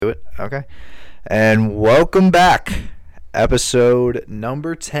it? Okay. And welcome back. Episode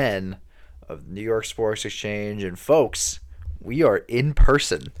number 10 of New York Sports Exchange. And folks, we are in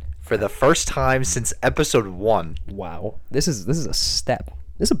person for the first time since episode 1. Wow. This is a step.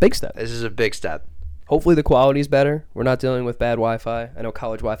 This is a big step. This is a big step. Hopefully the quality's better. We're not dealing with bad Wi-Fi. I know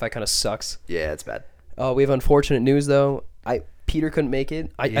college Wi-Fi kind of sucks. Yeah, it's bad. We have unfortunate news, though. Peter couldn't make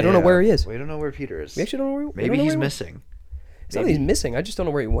it. I don't know where he is. We don't know where Peter is. We actually don't know where Maybe he's missing. It's not that he's missing. I just don't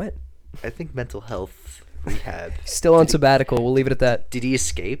know where he went. I think mental health rehab. Still on sabbatical. We'll leave it at that. Did he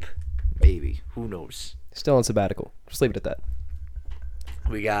escape? Maybe. Who knows? Still on sabbatical. Just leave it at that.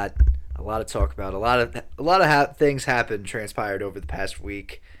 We got a lot to talk about. A lot of things happened, transpired over the past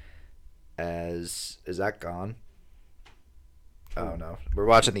week. Is that gone? Oh no. We're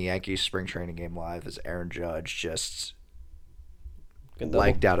watching the Yankees spring training game live as Aaron Judge just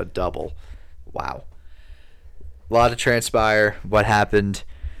legged out a double. Wow. A lot to transpire. What happened?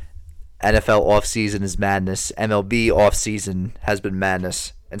 NFL offseason is madness. MLB offseason has been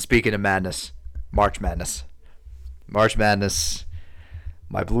madness. And speaking of madness, March Madness. March Madness.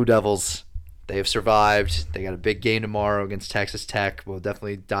 My Blue Devils, they have survived. They got a big game tomorrow against Texas Tech. We'll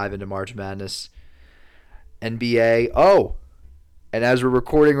definitely dive into March Madness. NBA. Oh, and as we're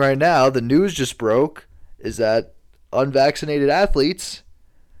recording right now, the news just broke is that unvaccinated athletes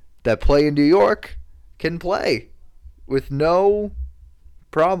that play in New York can play with no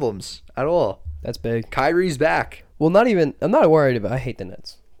problems at all. That's big. Kyrie's back. Well, I'm not worried about. I hate the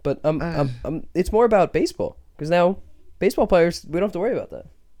Nets, but it's more about baseball because now baseball players we don't have to worry about that.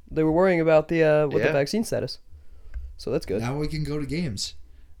 They were worrying about the vaccine status, so that's good. Now we can go to games.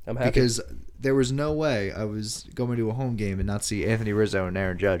 I'm happy because there was no way I was going to a home game and not see Anthony Rizzo and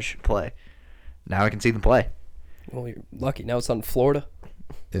Aaron Judge play. Now I can see them play. Well, you're lucky. Now it's on Florida.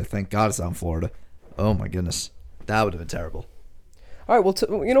 Yeah, thank God it's on Florida. Oh my goodness, that would have been terrible. All right,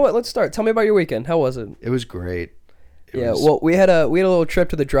 well, you know what? Let's start. Tell me about your weekend. How was it? It was great. Well, we had a little trip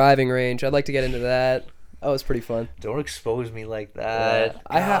to the driving range. I'd like to get into that. That was pretty fun. Don't expose me like that.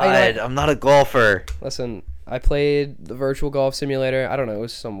 Yeah. I'm not a golfer. Listen, I played the virtual golf simulator. I don't know. It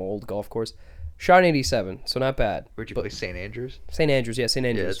was some old golf course. Shot an 87, so not bad. Where'd you play? St. Andrews? St. Andrews, yeah, St.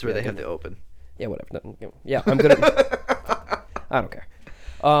 Andrews. Yeah, that's where they have the open. Yeah, whatever. Yeah, I'm good at I don't care.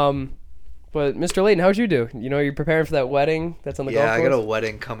 But Mr. Layton, how'd you do? You know, you're preparing for that wedding that's on the golf course? Yeah, I got a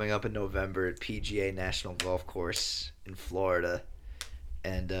wedding coming up in November at PGA National Golf Course in Florida.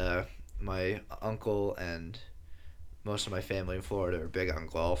 And my uncle and most of my family in Florida are big on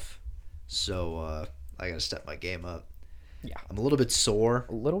golf. So I got to step my game up. Yeah. I'm a little bit sore.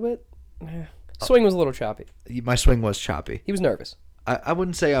 A little bit? Swing was a little choppy. My swing was choppy. He was nervous. I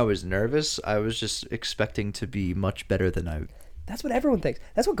wouldn't say I was nervous. I was just expecting to be much better than I... That's what everyone thinks.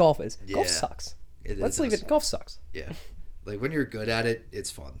 That's what golf is. Yeah, golf sucks. Let's leave it. Golf sucks. Yeah. Like, when you're good at it,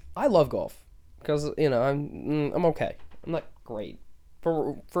 it's fun. I love golf because, you know, I'm okay. I'm not great.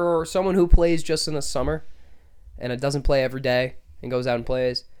 For someone who plays just in the summer and it doesn't play every day and goes out and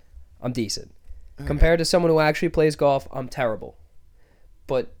plays, I'm decent. Okay. Compared to someone who actually plays golf, I'm terrible.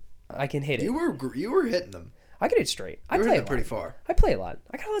 But I can hit it. You were hitting them. I can hit straight. I play hitting pretty far. I play a lot.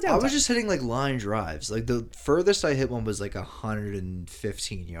 I got a lot of downtime. I was just hitting like line drives. Like the furthest I hit one was like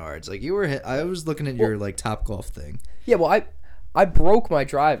 115 yards. Like you were I was looking at your like Top Golf thing. Yeah, well I broke my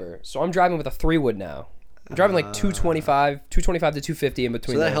driver, so I'm driving with a 3-wood now. I'm driving like 225 to 250 in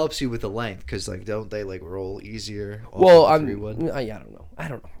between. So that helps you with the length because like don't they like roll easier? Well, I don't know.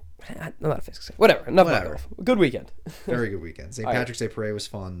 I'm not a physics. Whatever. Enough about golf. Good weekend. Very good weekend. St. Patrick's Day parade was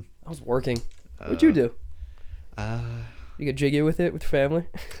fun. I was working. What'd you do? You get jiggy with it with your family?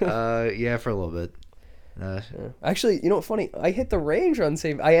 Yeah, for a little bit. Yeah. Actually, you know what's funny? I hit the range on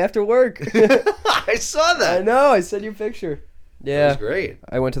after work. I saw that. I know. I sent you a picture. Yeah, that was great.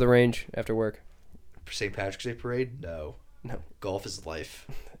 I went to the range after work. For St. Patrick's Day parade? No. Golf is life.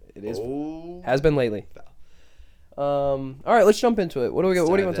 It is. Has been lately. All right, let's jump into it. What do you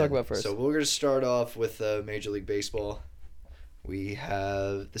want to talk about first? So we're going to start off with Major League Baseball. We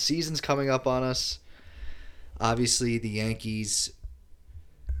have the season's coming up on us. Obviously, the Yankees,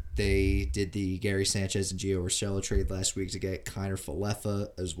 they did the Gary Sanchez and Gio Urshela trade last week to get Kiner Falefa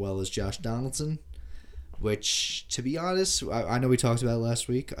as well as Josh Donaldson, which, to be honest, I know we talked about it last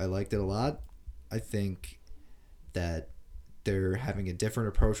week. I liked it a lot. I think that they're having a different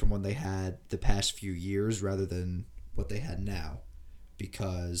approach from what they had the past few years rather than what they had now.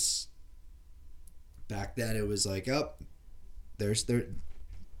 Because back then it was like, they're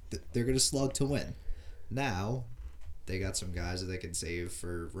going to slug to win. Now, they got some guys that they can save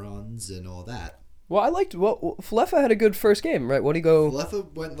for runs and all that. Well, Falefa had a good first game, right? What did he go?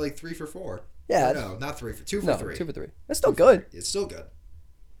 Falefa went like 3 for 4. Yeah. No, not 3 for 2 for no, 3. 2 for 3. That's still good. It's still good.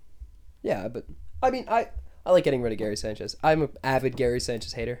 Yeah, but I mean, I like getting rid of Gary Sanchez. I'm an avid Gary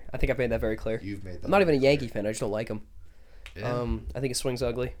Sanchez hater. I think I've made that very clear. You've made that. I'm not even a clear. Yankee fan. I just don't like him. Yeah. I think his swing's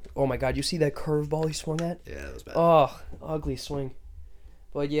ugly. Oh my God, you see that curveball he swung at? Yeah, that was bad. Oh, ugly swing.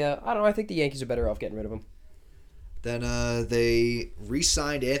 But yeah, I don't know. I think the Yankees are better off getting rid of him. Then they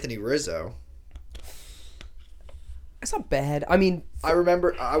re-signed Anthony Rizzo. It's not bad. I mean, I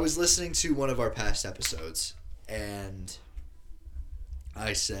remember I was listening to one of our past episodes, and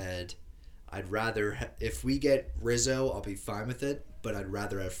I said, I'd rather, if we get Rizzo, I'll be fine with it, but I'd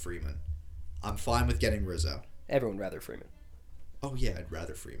rather have Freeman. I'm fine with getting Rizzo. everyone would rather Freeman. Oh, yeah, I'd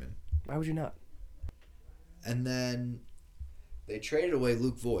rather Freeman. Why would you not? And then they traded away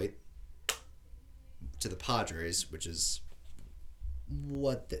Luke Voigt to the Padres, which is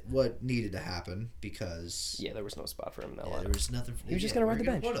what needed to happen because Yeah, there was no spot for him in that yeah, lineup. there was nothing. He was just gonna ride the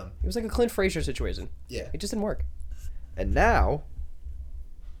bench. Put him. It was like a Clint Frazier situation. Yeah, It just didn't work. and now,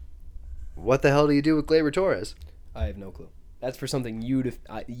 what the hell do you do with Gleyber Torres? I have no clue. That's for something you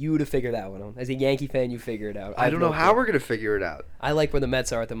to figure that one out. As a Yankee fan, you figure it out. I don't know how we're gonna figure it out. I like where the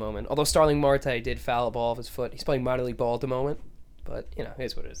Mets are at the moment. Although Starling Marte did foul a ball off his foot. He's playing minor league ball at the moment. But, you know, it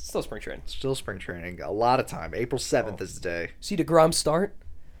is what it is. It's still spring training. Still spring training. A lot of time. April 7th is the day. See DeGrom start?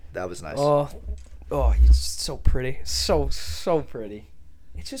 That was nice. Oh, he's so pretty. So pretty.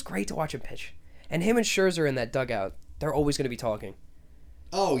 It's just great to watch him pitch. And him and Scherzer in that dugout, they're always going to be talking.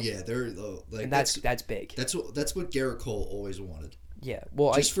 Oh yeah, they're like And that's big. That's what Garrett Cole always wanted. Yeah.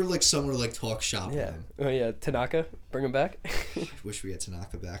 Well, Just for like someone to like talk shop with yeah. him. Oh yeah, Tanaka, bring him back. I wish we had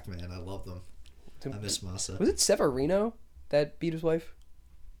Tanaka back, man. I love them. I miss Masa. Was it Severino that beat his wife?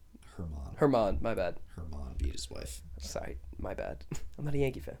 Herman My bad. beat his wife. Sorry, my bad. I'm not a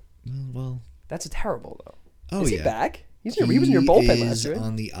Yankee fan. Well. That's terrible though. Oh Is yeah. he back? He was in your bullpen He last is year. Right?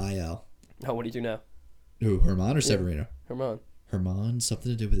 on the IL. Oh, what do you do now? Who, Herman or Severino? Herman. Herman,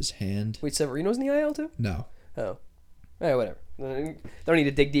 something to do with his hand. Wait, Severino's in the IL too? No. Oh. Whatever. Don't need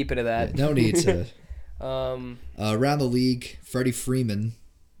to dig deep into that. No need to. Um. Around the league, Freddie Freeman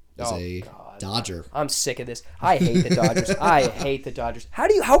is Oh, a God. Dodger. I'm sick of this. I hate the Dodgers. I hate the Dodgers.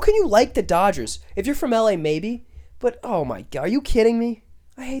 How can you like the Dodgers? If you're from LA, maybe. But oh my God, are you kidding me?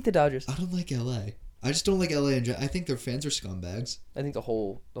 I hate the Dodgers. I don't like LA. I just don't like LA in general. I think their fans are scumbags. I think the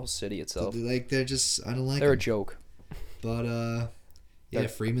whole city itself. Like they're just I don't like They're a them. joke. But yeah,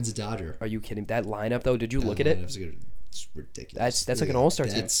 Freeman's a Dodger. Are you kidding? That lineup though, did you look at That it? lineup's good. It's ridiculous. That's like an all-star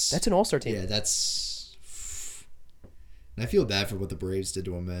team. That's an all-star team. Yeah, that's. And I feel bad for what the Braves did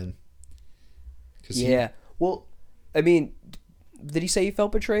to him, man. Yeah. Well, I mean, did he say he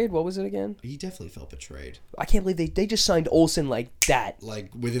felt betrayed? What was it again? He definitely felt betrayed. I can't believe they just signed Olsen like that.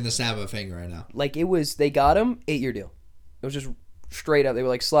 Like within the snap of a finger right now. Like it was, they got him, 8-year deal. It was just straight up. They were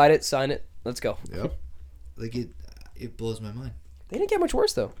like, slide it, sign it, let's go. Yep. Like it blows my mind. They didn't get much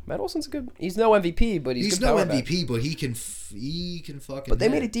worse though. Matt Olson's good. He's no MVP, but he's good no power MVP, bat. but he can fucking. But they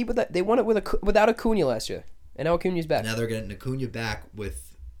hit. made it deep with that. They won it without Acuna last year, and now Acuna's back. Now they're getting Acuna back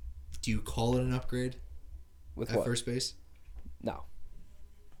with. Do you call it an upgrade? With at what? First base? No.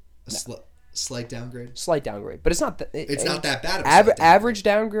 Slight downgrade. Slight downgrade, but it's not. It's not that bad. Of a slight downgrade. Average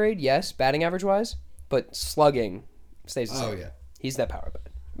downgrade, yes, batting average wise, but slugging stays the same. Oh yeah. He's that power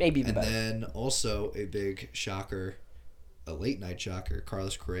bat. Maybe even And better. then also a big shocker, a late night shocker,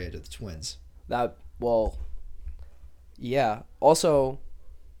 Carlos Correa to the Twins. Yeah. Also,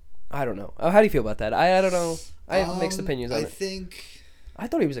 I don't know. How do you feel about that? I don't know. I have mixed opinions on it. I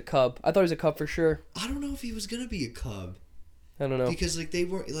thought he was a Cub. I thought he was a Cub for sure. I don't know if he was gonna be a Cub. I don't know. Because like they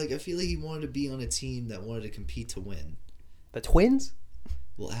were like I feel like he wanted to be on a team that wanted to compete to win. The Twins?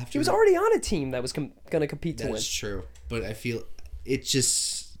 Well, after He was already on a team that was going to compete to win. That's true, but I feel it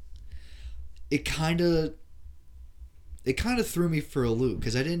kind of threw me for a loop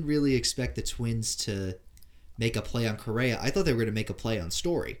because I didn't really expect the Twins to make a play on Correa. I thought they were going to make a play on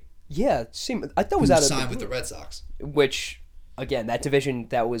Story. Yeah, I thought it was out of signed with the Red Sox. Which, again, that division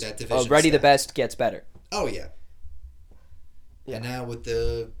was division's already the stacked. best gets better. Oh yeah. Yeah. And now with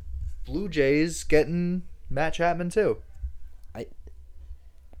the Blue Jays getting Matt Chapman too.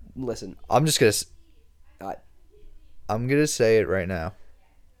 Listen, I'm just gonna. I'm gonna say it right now.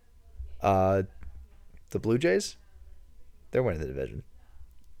 The Blue Jays, they're winning the division.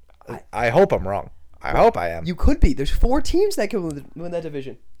 I hope I'm wrong. I hope I am. you could be. There's 4 teams that can win that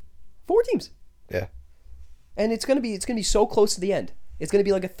division. 4 teams. Yeah. And it's gonna be so close to the end. It's gonna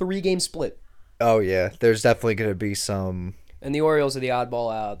be like a 3-game split. Oh yeah. There's definitely gonna be some. And the Orioles are the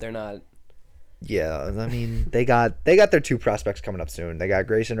oddball out. They're not. Yeah, I mean they got their 2 prospects coming up soon. They got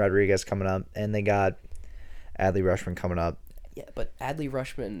Grayson Rodriguez coming up, and they got Adley Rutschman coming up. Yeah, but Adley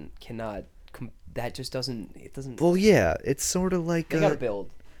Rutschman cannot. That just doesn't. It doesn't. Well, yeah, it's sort of like They gotta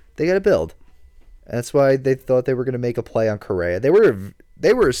build. They got to build. That's why they thought they were going to make a play on Correa. They were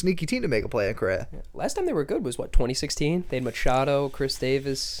a sneaky team to make a play on Correa. Last time they were good was, 2016? They had Machado, Chris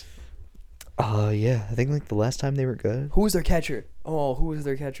Davis. Yeah. I think like the last time they were good. Who was their catcher? Oh, who was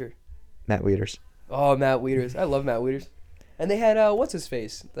their catcher? Matt Wieters. Oh, Matt Wieters. I love Matt Wieters. And they had, what's his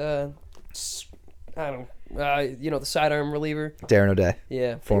face? The sidearm reliever. Darren O'Day.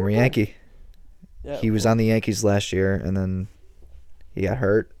 Yeah. Former Yankee. Yeah. He was on the Yankees last year, and then he got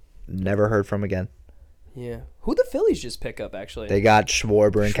hurt. Never heard from again. Yeah. Who the Phillies just pick up, actually? They got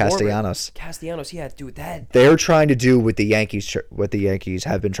Schwarber and Castellanos. Castellanos, yeah, dude, that. They're trying to do what the Yankees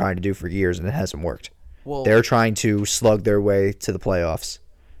have been trying to do for years, and it hasn't worked. Well, they're trying to slug their way to the playoffs.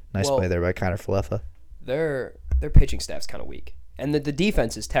 Nice play there by Connor Falefa. Their pitching staff's kind of weak, and the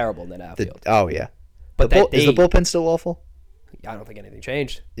defense is terrible in that outfield. Yeah. But is the bullpen still awful? I don't think anything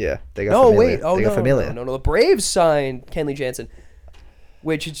changed. Yeah, they got Familia. Got Familia. No. The Braves signed Kenley Jansen,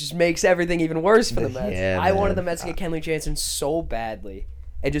 which just makes everything even worse for the Mets. Yeah, I wanted the Mets to get Kenley Jansen so badly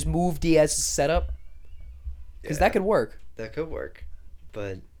and just move Diaz's setup because that could work. That could work,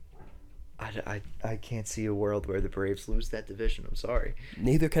 but I can't see a world where the Braves lose that division. I'm sorry.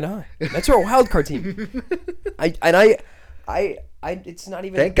 Neither can I. That's our wild card team. It's not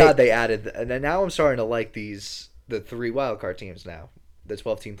even. Thank God they added, and then now I'm starting to like the 3 wild card teams now, the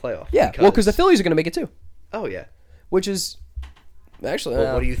 12-team playoff. Yeah, because the Phillies are going to make it too. Oh yeah, which is actually.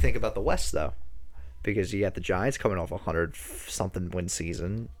 Well, what do you think about the West though? Because you got the Giants coming off 100-something win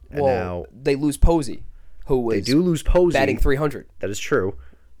season, and now they lose Posey, they do lose Posey, batting .300. That is true.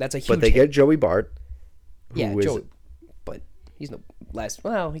 That's a huge. But they get Joey Bart. Joey. But he's no last.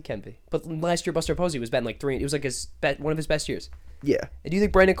 Well, he can be. But last year, Buster Posey was batting like 3. It was like one of his best years. Yeah. And do you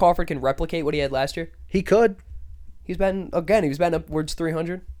think Brandon Crawford can replicate what he had last year? He could. He was batting upwards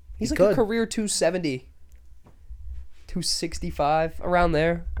 300. He's a career 270, 265 around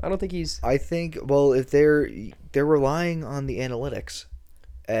there. I don't think he's. I think if they're relying on the analytics,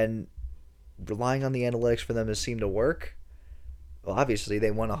 and relying on the analytics for them to seem to work. Well, obviously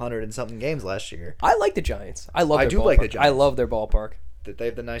they won 100 and something games last year. I like the Giants. I like the Giants. I love their ballpark. That they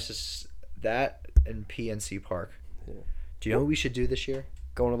have the nicest and PNC Park. Yeah. Do you know what we should do this year?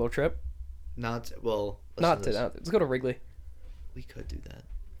 Go on a little trip? Let's go to Wrigley. We could do that.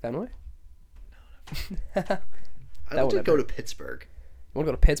 Fenway? No. I want to go to Pittsburgh. You want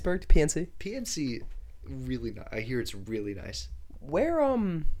to go to Pittsburgh to PNC? PNC, really nice. I hear it's really nice. Where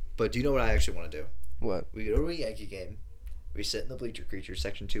But do you know what I actually want to do? What? We go to a Yankee game. We sit in the bleacher creature,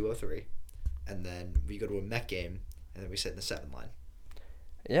 section 203, and then we go to a Met game, and then we sit in the 7 line.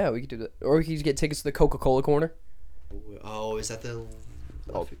 Yeah, we could do that. Or we could get tickets to the Coca-Cola corner. Oh, is that the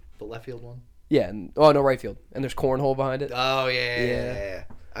left field one? Yeah. No, right field. And there's cornhole behind it. Oh, yeah.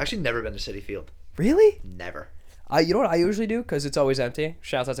 I've actually never been to Citi Field. Really? Never. You know what I usually do? Because it's always empty.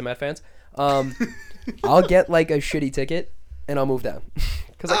 Shouts out to Met fans. I'll get like a shitty ticket, and I'll move down.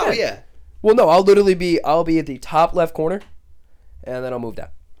 Yeah. Well, no, I'll be at the top left corner, and then I'll move down.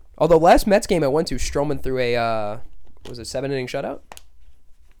 Although last Mets game I went to, Stroman threw a 7-inning shutout?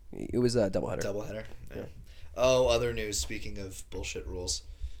 It was a doubleheader. Doubleheader. Yeah. Oh, other news. Speaking of bullshit rules,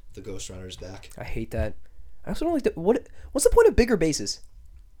 the Ghost Runner's back. I hate that. I also don't like what's the point of bigger bases?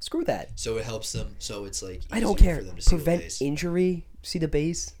 Screw that. So it helps them. So it's like I don't care. For them to prevent injury. See the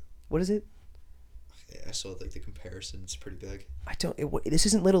base. What is it? Okay, I saw like the comparison. It's pretty big. This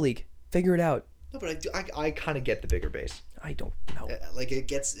isn't Little League. Figure it out. No, but I kind of get the bigger base. I don't know. Like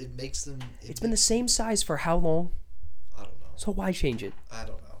it makes them. It's been the same size for how long? I don't know. So why change it? I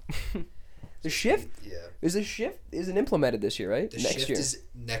don't know. The shift? Yeah. The shift isn't implemented this year, right?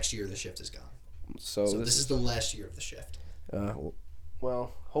 Next year the shift is gone. So this is the last year of the shift.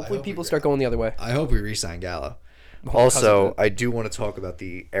 Well, hopefully people start going the other way. I hope we re-sign Gallo. Also, I do want to talk about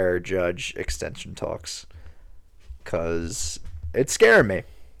the Aaron Judge extension talks because it's scaring me.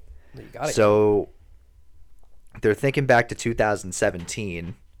 So they're thinking back to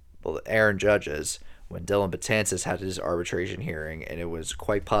 2017. Well, Aaron Judge's when Dylan Betances had his arbitration hearing, and it was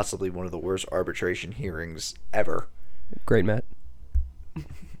quite possibly one of the worst arbitration hearings ever. Great, Matt.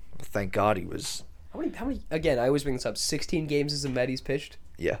 Thank God he was. How many? Again, I always bring this up. 16 games as a Met he's pitched.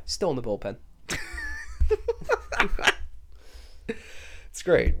 Yeah. Still in the bullpen. It's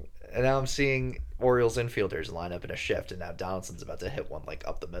great. And now I'm seeing Orioles infielders line up in a shift, and now Donaldson's about to hit one like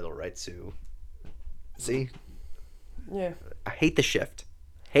up the middle right to. See? Yeah. I hate the shift.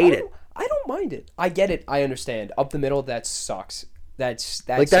 Hate it. I don't mind it. I get it. I understand. Up the middle, that sucks. That's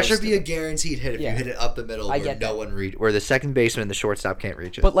like that so should be a guaranteed hit if you hit it up the middle where the second baseman and the shortstop can't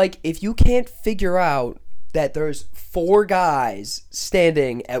reach it. But like if you can't figure out that there's 4 guys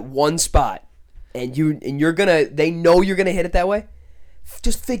standing at one spot and they know you're gonna hit it that way,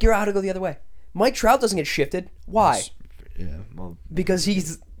 Just figure out how to go the other way. Mike Trout doesn't get shifted. Why? Yeah, well, Because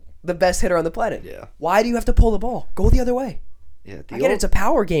he's the best hitter on the planet. Yeah. Why do you have to pull the ball? Go the other way. yeah. I get it's a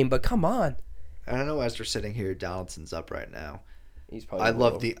power game, but come on. I don't know. As we're sitting here, Donaldson's up right now. He's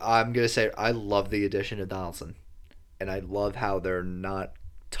probably. I'm gonna say I love the addition of Donaldson, and I love how they're not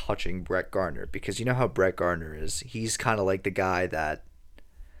touching Brett Gardner, because you know how Brett Gardner is. He's kind of like the guy that,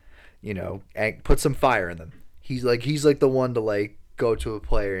 put some fire in them. He's like the one to like go to a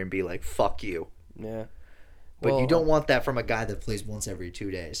player and be like, "Fuck you." Yeah. But you don't want that from a guy that plays once every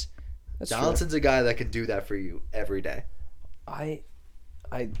 2 days. Donaldson's a guy that can do that for you every day. I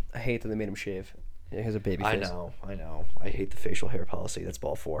hate that they made him shave. He has a baby face. I know. I hate the facial hair policy. That's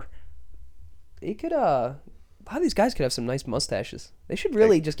ball 4. He could a lot of these guys could have some nice mustaches. They should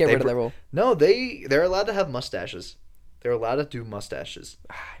really just get rid of that rule. No, they're allowed to have mustaches. They're allowed to do mustaches.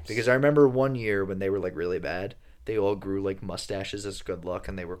 Because I remember one year when they were like really bad, they all grew like mustaches as good luck,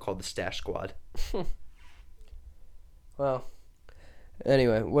 and they were called the Stash Squad. Well,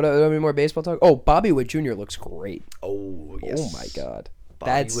 anyway, what any more baseball talk? Oh, Bobby Witt Jr. looks great. Oh yes. Oh my God.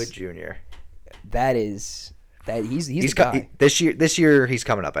 Bobby Witt Jr. He's the guy. This year he's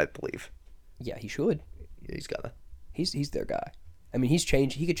coming up, I believe. Yeah, he should. Yeah, he's got to. He's their guy. I mean, he's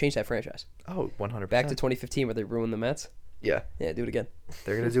changed. He could change that franchise. Oh, 100%. Back to 2015 where they ruined the Mets. Yeah. Yeah, do it again.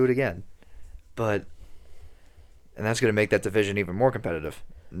 They're going to do it again. And that's going to make that division even more competitive.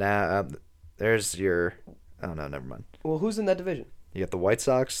 Now, there's your... Oh, no, never mind. Well, who's in that division? You got the White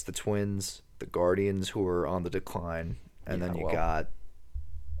Sox, the Twins, the Guardians, who are on the decline, and then you got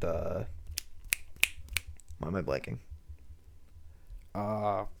the... Why am I blanking?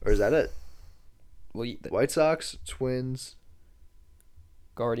 Or is that it? Well, White Sox, Twins...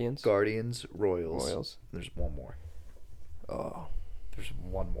 Guardians, Royals. There's one more. Oh. There's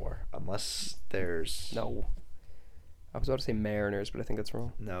one more. Unless there's... No. I was about to say Mariners, but I think that's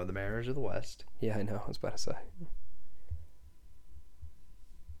wrong. No, the Mariners are the West. Yeah, I know. I was about to say.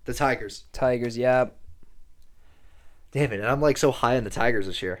 The Tigers. Tigers, yeah. Damn it, and I'm like so high on the Tigers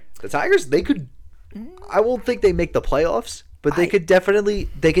this year. The Tigers, they could... I won't think they make the playoffs, but they can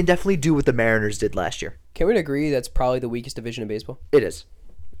definitely do what the Mariners did last year. Can we agree that's probably the weakest division in baseball? It is.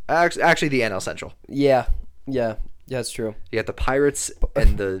 Actually, the NL Central. Yeah, that's true. You got the Pirates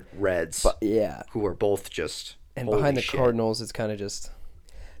and the Reds, who are both just and behind the Cardinals, it's kind of just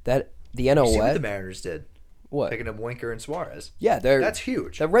that the NL West. See what the Mariners did? What? Picking up Winker and Suarez. Yeah, that's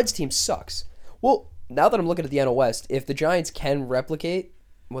huge. The Reds team sucks. Well, now that I'm looking at the NL West, if the Giants can replicate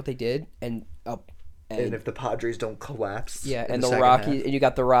what they did and if the Padres don't collapse, and the Rockies, and you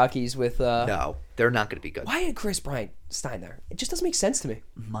got the Rockies with no, they're not going to be good. Why had Kris Bryant sign there? It just doesn't make sense to me.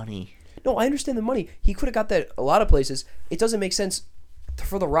 Money. No, I understand the money. He could have got that a lot of places. It doesn't make sense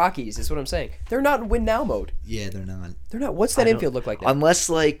for the Rockies. Is what I'm saying. They're not in win now mode. Yeah, they're not. They're not. What's that infield look like now? Unless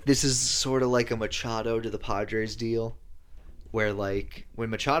like this is sort of like a Machado to the Padres deal, where like when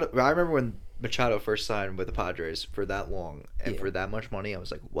Machado, I remember when Machado first signed with the Padres for that long and for that much money, I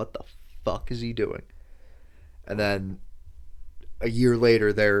was like, what the fuck is he doing? And then a year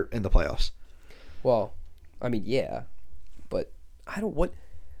later, they're in the playoffs. Well, I mean, yeah, but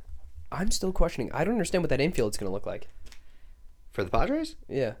I'm still questioning. I don't understand what that infield is going to look like. For the Padres?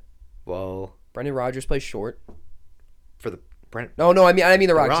 Yeah. Well, Brendan Rodgers plays short. For the No, I mean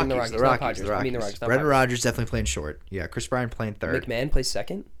the Rockies. The Rockies. I mean the Rockies. Brendan Rodgers definitely playing short. Yeah, Kris Bryant playing third. McMahon plays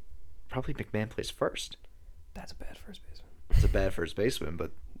second. Probably McMahon plays first. That's a bad first baseman. It's a bad first baseman,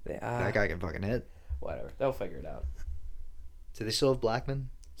 but that guy can fucking hit. Whatever. They'll figure it out. Do they still have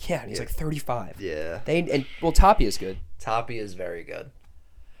Blackman? Yeah, and he's like 35. Yeah. Tapia is good. Tapia is very good.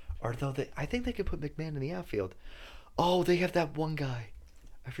 I think they could put McMahon in the outfield. Oh, they have that one guy.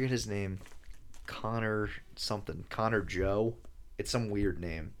 I forget his name. Connor something. Connor Joe. It's some weird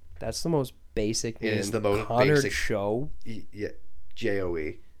name. That's the most basic name. It is the most Connor basic. Joe? Yeah.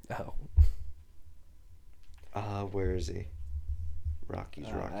 Joe. Oh. Where is he? Rockies.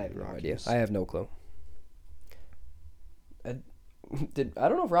 I have no idea. I have no clue. I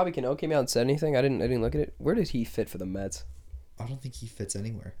don't know if Robbie Cano came out and said anything. I didn't look at it. Where does he fit for the Mets? I don't think he fits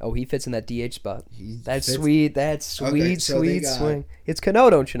anywhere. Oh, he fits in that DH spot. That fits... sweet swing. It's Cano,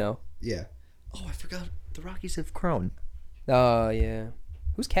 don't you know? Yeah. Oh, I forgot. The Rockies have Crone. Oh, yeah.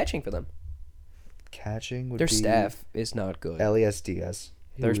 Who's catching for them? Catching would Their be... staff is not good. Elias Diaz.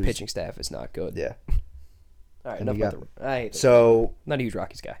 Their pitching staff is not good. Yeah. All right, enough about I hate not a huge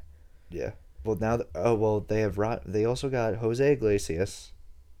Rockies guy. Yeah. Well, now... they also got Jose Iglesias.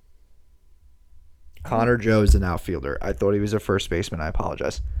 Connor Joe is an outfielder. I thought he was a first baseman. I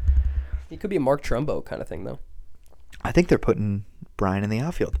apologize. He could be a Mark Trumbo kind of thing, though. I think they're putting Brian in the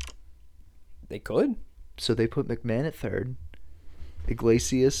outfield. They could. So they put McMahon at third,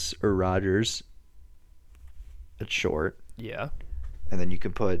 Iglesias or Rogers at short. Yeah. And then you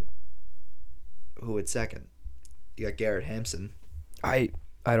can put who at second? You got Garrett Hampson. I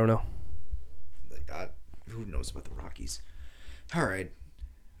don't know. Who knows about the Rockies? All right.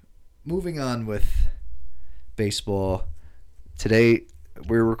 Moving on with baseball. Today,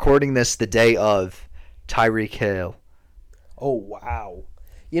 we're recording this the day of Tyreek Hill. Oh, wow.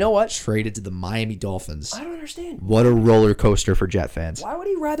 You know what? Traded to the Miami Dolphins. I don't understand. What a roller coaster for Jet fans. Why would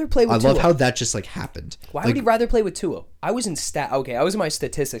he rather play with I Tua? love how that just happened. Why would he rather play with Tua? I was in I was in my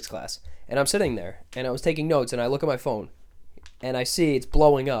statistics class, and I'm sitting there, and I was taking notes, and I look at my phone, and I see it's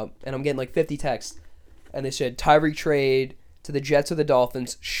blowing up, and I'm getting like 50 texts, and they said Tyreek trade to the Jets or the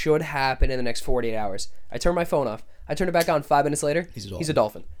Dolphins should happen in the next 48 hours. I turned my phone off. I turned it back on 5 minutes later. He's a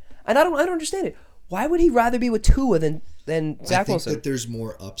Dolphin. And I don't understand it. Why would he rather be with Tua than Zach Wilson? I think that there's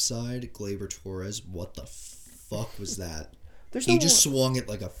more upside. Gleyber Torres, what the fuck was that? He just swung it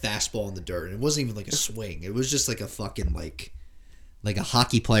like a fastball in the dirt, and it wasn't even like a swing. It was just like a fucking like a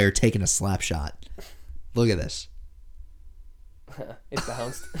hockey player taking a slap shot. Look at this. It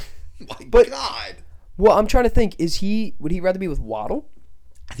bounced. My God. Well, I'm trying to think. Would he rather be with Waddle?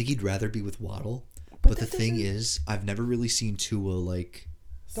 I think he'd rather be with Waddle. But the thing is, I've never really seen Tua like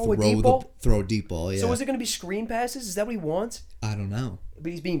throw a deep ball. Throw a deep ball. Yeah. So is it going to be screen passes? Is that what he wants? I don't know.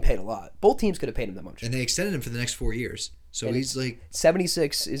 But he's being paid a lot. Both teams could have paid him that much. And they extended him for the next 4 years. So and he's like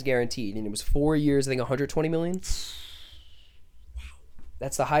 76 is guaranteed, and it was 4 years. I think 120 million. Wow,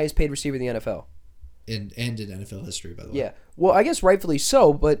 that's the highest paid receiver in the NFL. And in NFL history, by the way. Yeah. Well, I guess rightfully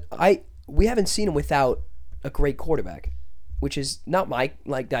so, but we haven't seen him without a great quarterback, which is not my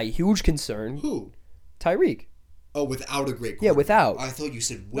that huge concern. Who? Tyreek. Oh, without a great quarterback. Yeah, without. I thought you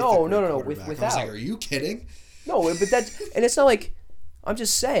said with no, a great quarterback. without. I was like, are you kidding? No, but that's and it's not like I'm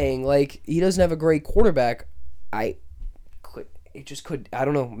just saying like he doesn't have a great quarterback. I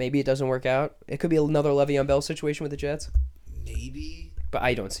don't know. Maybe it doesn't work out. It could be another Le'Veon Bell situation with the Jets. Maybe. But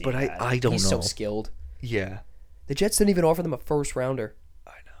I don't see but that. I don't He's know. so skilled. Yeah. The Jets didn't even offer them a first rounder.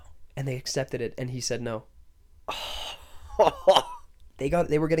 I know. And they accepted it, and he said no.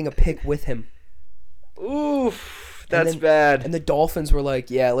 They were getting a pick with him. Oof. That's bad. And the Dolphins were like,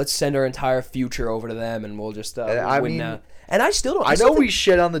 yeah, let's send our entire future over to them, and we'll just win now. And I still don't. I know we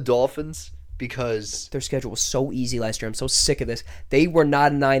shit on the Dolphins because their schedule was so easy last year. I'm so sick of this. They were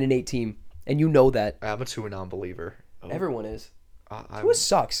not a 9-8 team, and you know that. I'm a 2-0 believer. Oh. Everyone is. Tua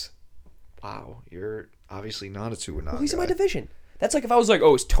sucks. Wow, you're obviously not a 2-0 Well, he's in my division. That's like if I was like,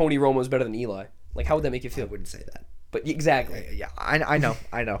 oh, is Tony Romo's better than Eli? Like, how would that make you feel? I wouldn't say that. But exactly. Yeah, I know.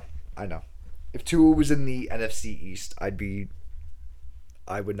 If Tua was in the NFC East, I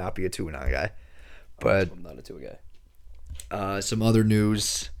would not be a 2-0 guy. But I'm not a Tua guy. Some other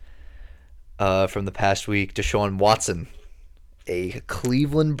news from the past week: Deshaun Watson, a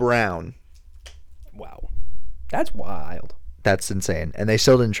Cleveland Brown. Wow, that's wild. That's insane. And they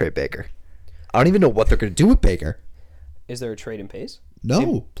still didn't trade Baker. I don't even know what they're going to do with Baker. Is there a trade in pace?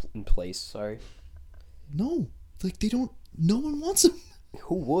 No. In place, sorry. No. Like, they don't... No one wants him.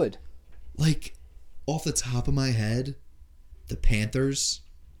 Who would? Like, off the top of my head, the Panthers.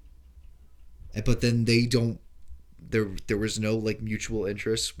 But then they don't... There was no, like, mutual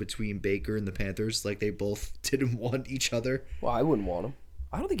interest between Baker and the Panthers. Like, they both didn't want each other. Well, I wouldn't want him.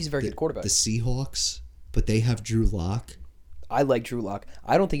 I don't think he's a very good quarterback. The Seahawks, but they have Drew Lock. I like Drew Lock.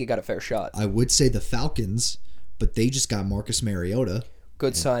 I don't think he got a fair shot. I would say the Falcons, but they just got Marcus Mariota.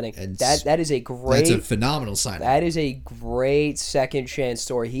 Good signing. And that is a great... That's a phenomenal signing. That is a great second chance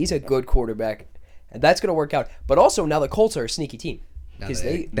story. He's a good quarterback, and that's going to work out. But also, now the Colts are a sneaky team. Because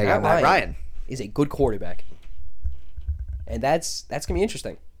they got Matt Ryan. Is a good quarterback. And that's going to be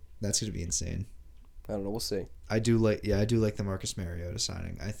interesting. That's going to be insane. I don't know. We'll see. I do like the Marcus Mariota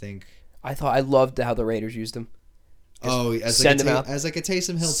signing. I loved how the Raiders used him. Oh, as like a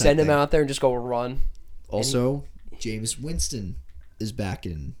Taysom Hill type Send him thing. out there and just go run. Also, Jameis Winston is back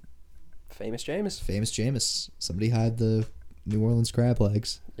in. Famous Jameis. Somebody hide the New Orleans crab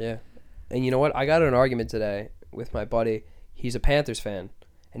legs. Yeah. And you know what? I got in an argument today with my buddy. He's a Panthers fan.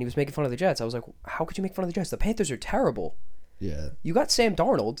 And he was making fun of the Jets. I was like, how could you make fun of the Jets? The Panthers are terrible. Yeah. You got Sam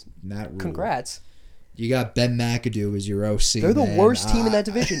Darnold. Matt Rule. Congrats. You got Ben McAdoo as your OC. They're the worst team in that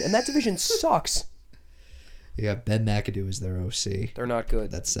division. And that division sucks. You got Ben McAdoo as their OC. They're not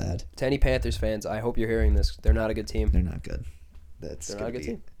good. That's sad. To any Panthers fans, I hope you're hearing this. They're not a good team. They're not good. They're not a good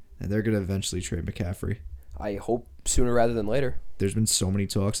team. And they're going to eventually trade McCaffrey. I hope sooner rather than later. There's been so many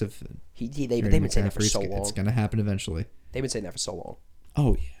talks of... They've been saying that for so long. It's going to happen eventually. They've been saying that for so long.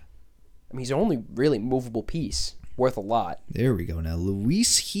 Oh, yeah. I mean, he's the only really movable piece. Worth a lot. There we go now.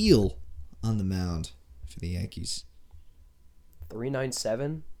 Luis Heel on the mound for the Yankees.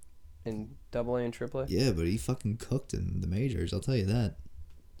 .397 in AA and AAA. Yeah, but he fucking cooked in the majors. I'll tell you that.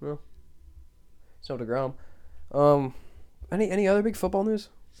 Well, so DeGrom. Any other big football news?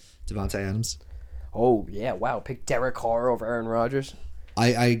 Devontae Adams. Oh yeah, wow! Pick Derek Carr over Aaron Rodgers.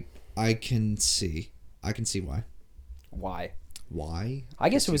 I can see why. Why? Why? I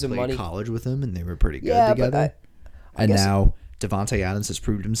guess it was a played money. college with him, and they were pretty good Yeah, together. I And guess now Devontae Adams has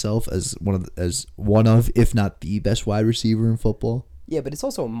proved himself as one of, if not the best wide receiver in football. Yeah, but it's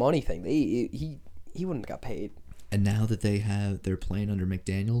also a money thing. He wouldn't have got paid. And now that they're playing under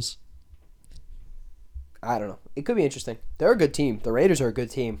McDaniels. I don't know. It could be interesting. They're a good team. The Raiders are a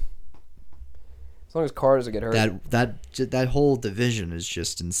good team. As long as Carr doesn't get hurt. That whole division is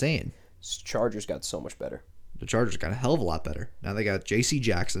just insane. Chargers got so much better. The Chargers got a hell of a lot better. Now they got J.C.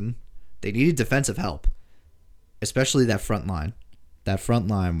 Jackson. They needed defensive help, especially that front line. That front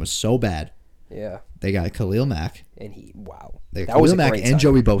line was so bad. Yeah. They got Khalil Mack. And wow. They got That was Khalil a Mack great and sign.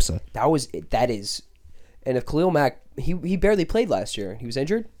 Joey Bosa. That is, and if Khalil Mack, he barely played last year. He was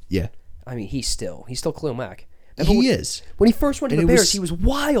injured. Yeah. I mean, he's still Khalil Mack. He is. When he first went to And the it Bears, was- he was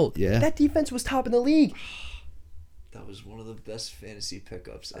wild. Yeah. That defense was top in the league. That was one of the best fantasy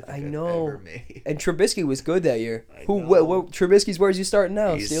pickups I know. ever made. And Trubisky was good that year. I Who? know. What? Trubisky's where's he starting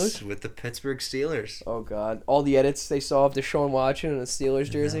now? He's Steelers. with the Pittsburgh Steelers. Oh God! All the edits they saw of Deshaun Watson in a Steelers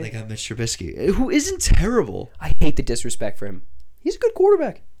Now jersey. they got Mitch Trubisky, who isn't terrible. I hate the disrespect for him. He's a good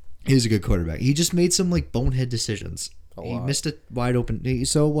quarterback. He's a good quarterback. He just made some bonehead decisions. He missed a wide open.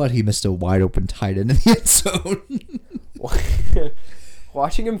 So what? He missed a wide open tight end in the end zone.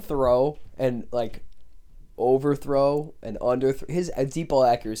 Watching him throw and overthrow and his deep ball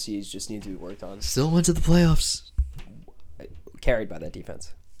accuracies just need to be worked on. Still went to the playoffs. Carried by that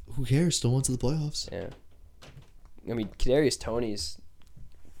defense. Who cares? Still went to the playoffs. Yeah. I mean, Kadarius Toney's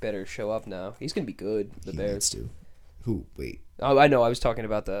better show up now. He's gonna be good. The He Bears. needs to. Who? Wait. Oh, I know. I was talking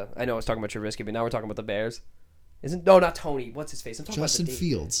about Trubisky, but now we're talking about the Bears. Not Tony. What's his face? I'm talking Justin about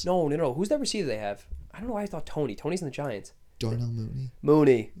Fields. No. Who's that receiver they have? I don't know why I thought Tony. Tony's in the Giants. Darnell Mooney.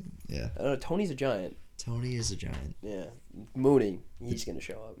 Mooney. Yeah. I don't know. Tony's a Giant. Tony is a giant. Yeah. Mooney. He's gonna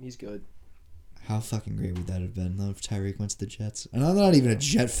show up. He's good. How fucking great would that have been though if Tyreek went to the Jets? And I'm not even a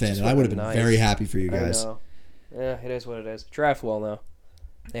Jet fan, Just and I would have been nice. very happy for you guys. I know. Yeah, it is what it is. Draft well now.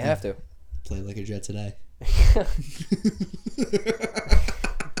 They have to. Play like a Jet today.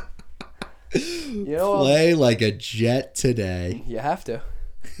 You know what? Play like a Jet today. You have to.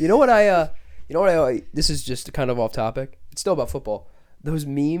 You know what I this is just kind of off topic. It's still about football. Those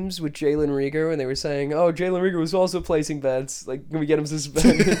memes with Jalen Reagor when they were saying, "Oh, Jalen Reagor was also placing bets. Like, can we get him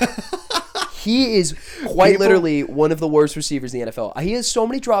suspended?" He is quite literally one of the worst receivers in the NFL. He has so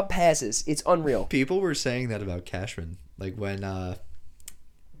many drop passes. It's unreal. People were saying that about Cashman, like when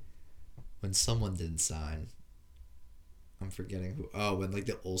someone didn't sign. I'm forgetting who. Oh, when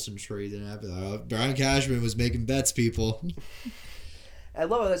the Olsen trade didn't happen. Brian Cashman was making bets, people. I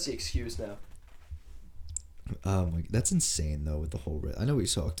love how that's the excuse now. That's insane though. With the whole, I know we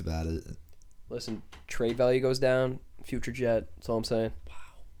talked about it. Listen, trade value goes down. Future Jet. That's all I'm saying. Wow.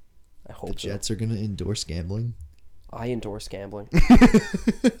 I hope The Jets are gonna endorse gambling. I endorse gambling.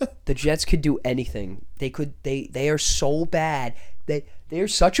 The Jets could do anything. They are so bad. They are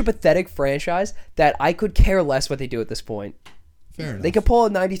such a pathetic franchise that I could care less what they do at this point. Fair enough. They could pull a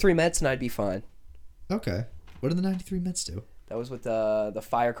 93 Mets and I'd be fine. Okay. What did the 93 Mets do? That was with the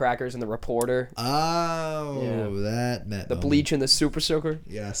firecrackers and the reporter. Oh, Yeah. that Met. The bleach and the super soaker.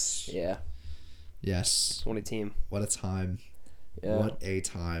 Yes. Yeah. Yes. What a team. What a time. Yeah. What a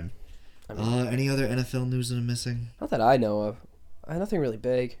time. I mean, Any other NFL news that I'm missing? not that I know of. Nothing really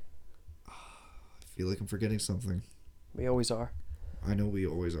big. I feel like I'm forgetting something. We always are. I know we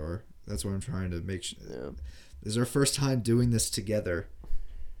always are. That's why I'm trying to make sure. Yeah. This is our first time doing this together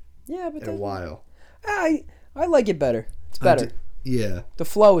Yeah, but in a while. I like it better. It's better. Yeah. The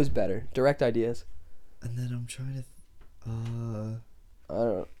flow is better. Direct ideas. And then I'm trying to. I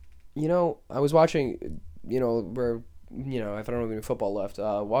don't know. I was watching, if I don't have any football left,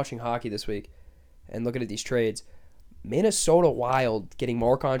 watching hockey this week and looking at these trades. Minnesota Wild getting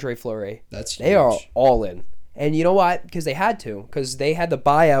Marc-Andre Fleury. That's huge. They are all in. And you know what? Because they had to. Because they had the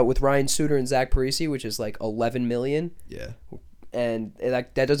buyout with Ryan Suter and Zach Parise, which is like $11 million. Yeah. And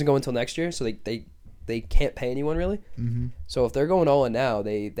that doesn't go until next year, so they can't pay anyone really. Mm-hmm. So if they're going all in now,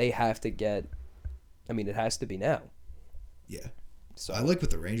 they have to get. I mean, it has to be now. Yeah. So I like what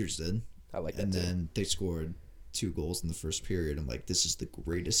the Rangers did. I like that And too. then they scored 2 goals in the first period. I'm like, this is the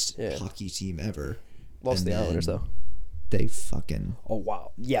greatest hockey team ever. Lost And the Islanders then though. They fucking. Oh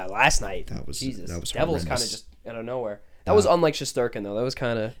wow! Yeah, last night. That was Jesus. that was Devils kind of horrendous. just out of nowhere. That was unlike Shesterkin, though. That was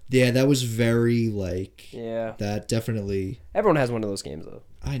kind of... Yeah, that was very, like... Yeah. That definitely... Everyone has one of those games, though.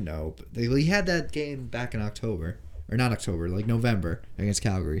 I know, but he had that game back in October. Or not October, like November against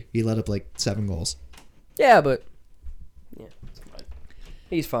Calgary. He let up, like, 7 goals. Yeah, but... Yeah, it's fine.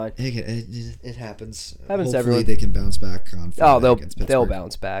 He's fine. It happens. Happens to Hopefully everyone. they can bounce back on Friday against they'll Pittsburgh.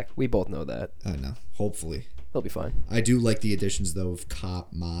 bounce back. We both know that. I know. Hopefully. They'll be fine. I do like the additions, though, of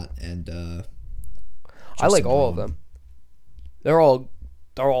Kopp, Mott, and... I like Justin all of Braun. them. They're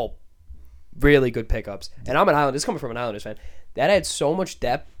all really good pickups. And I'm an Islanders. This coming from an Islanders fan. That adds so much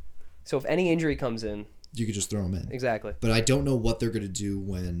depth. So if any injury comes in... You could just throw them in. Exactly. But I don't know what they're going to do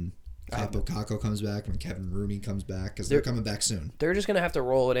when Capo Caco comes back, when Kevin Rooney comes back, because they're coming back soon. They're just going to have to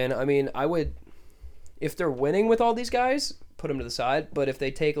roll it in. I mean, I would... If they're winning with all these guys, put them to the side. But if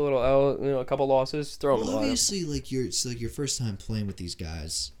they take a couple losses, throw them in the lineup. Obviously, it's like your first time playing with these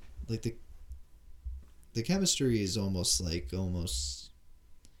guys. Like the chemistry is almost like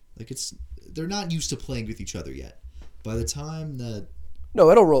it's they're not used to playing with each other yet. By the time that No,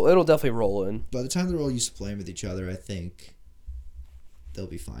 it'll roll. It'll definitely roll in. by the time they're all used to playing with each other, I think they'll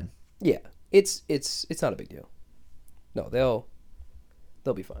be fine. Yeah, it's not a big deal. No, they'll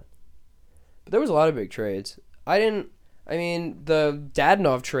be fine. But there was a lot of big trades. The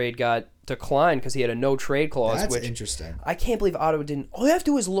Dadonov trade got declined because he had a no trade clause. That's which interesting. I can't believe Ottawa didn't. All you have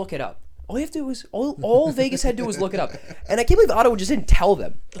to do is look it up. All Vegas had to do was look it up, and I can't believe Ottawa just didn't tell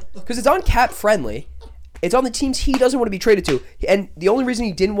them because it's on cap friendly. It's on the teams he doesn't want to be traded to, and the only reason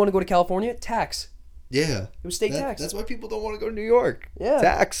he didn't want to go to California, tax. Yeah, It was state tax. That's why people don't want to go to New York. Yeah.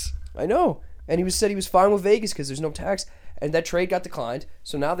 Tax. I know. And he said he was fine with Vegas because there's no tax. And that trade got declined.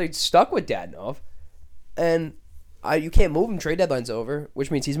 So now they're stuck with Dadonov. And you can't move him. Trade deadline's over, which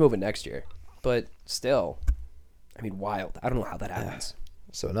means he's moving next year. But still, I mean, wild. I don't know how that happens.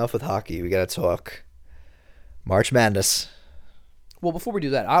 So enough with hockey. We got to talk March Madness. Well, before we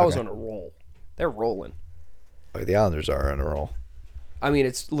do that, I was on a roll. They're rolling. Oh, the Islanders are on a roll. I mean,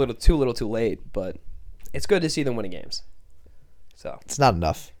 it's a little too late, but it's good to see them winning games. So It's not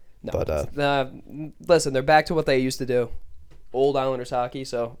enough. no, But listen, they're back to what they used to do, old Islanders hockey.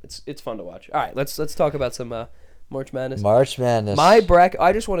 So it's fun to watch. All right, let's talk about some March Madness. March Madness. My bracket.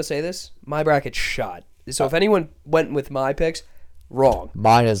 I just want to say this. My bracket's shot. So if anyone went with my picks, wrong.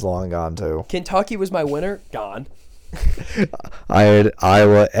 Mine is long gone too. Kentucky was my winner. Gone. I had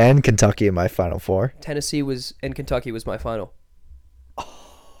Iowa and Kentucky in my Final Four. Tennessee and Kentucky was my final.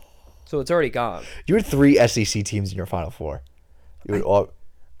 So it's already gone. You had 3 SEC teams in your Final Four. What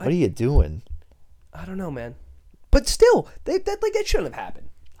are you doing? I don't know, man. But still, that shouldn't have happened.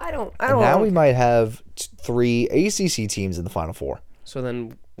 I don't. And now we might have 3 ACC teams in the Final Four. So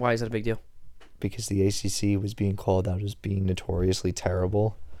then, why is that a big deal? Because the ACC was being called out as being notoriously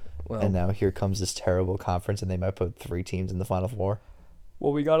terrible. Well, And now here comes this terrible conference, and they might put 3 teams in the Final Four.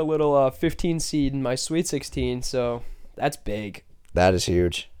 well, we got a little 15 seed in my Sweet 16, so that's big. That is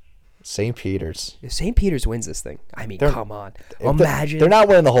huge. St. Peter's. If St. Peter's wins this thing, I mean, come on. Imagine. They're not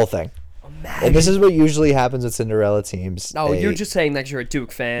winning the whole thing. Imagine. And this is what usually happens with Cinderella teams. No, you're just saying that 'cause you're a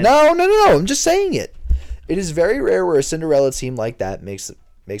Duke fan. No. I'm just saying it. It is very rare where a Cinderella team like that makes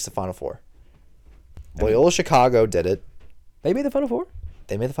the Final Four. Loyola Chicago did it. They made the Final Four?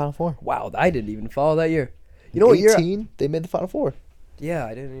 They made the Final Four. Wow, I didn't even follow that year. You know what year? 18, they made the Final Four. Yeah,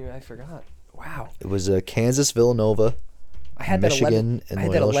 I forgot. Wow. It was Kansas, Villanova, I had Michigan, that 11, and I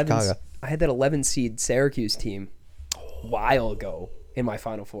had that Loyola 11, Chicago. I had that 11 seed Syracuse team a while ago in my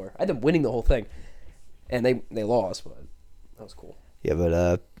Final Four. I had them winning the whole thing. And they lost, but that was cool. Yeah,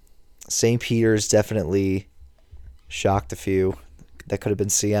 but St. Peter's definitely shocked a few. That could have been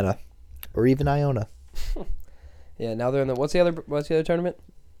Siena or even Iona. Yeah, now they're in the what's the other tournament?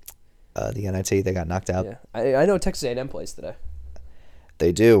 The NIT, they got knocked out. Yeah, I know Texas A&M plays today.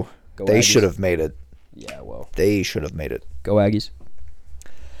 They do. Go They Aggies. should have made it. Yeah, well, They should have made it. go Aggies.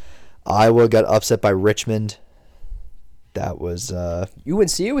 Iowa got upset by Richmond. That was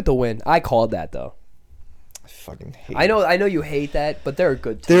UNC with the win. I called that though. I fucking hate. I know you hate that, but they're a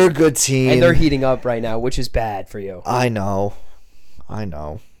good team. They're a good team. And they're heating up right now, which is bad for you. I know.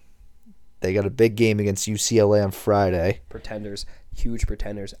 They got a big game against UCLA on Friday. Pretenders, huge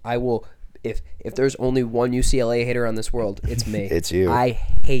pretenders. I will. If there's only one UCLA hater on this world, it's me. It's you. I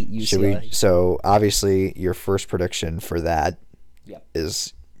hate UCLA. So obviously your first prediction for that Yep.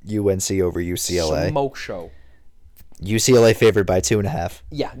 is UNC over UCLA. Smoke show. UCLA favored by 2.5.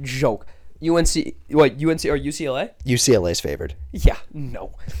 Yeah, joke. UNC, what, UNC or UCLA? UCLA's favored. Yeah,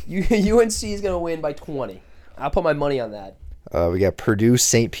 no. UNC is going to win by 20. I'll put my money on that. We got Purdue,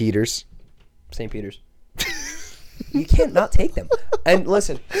 St. Peter's. St. Peter's. You can't not take them. And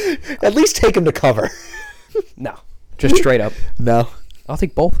listen, At least take them to cover. no. Just straight up. No. I'll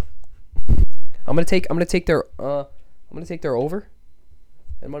take both. I'm gonna take their over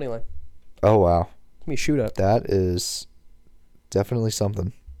and money line. Oh wow. Give me a shootout. That is definitely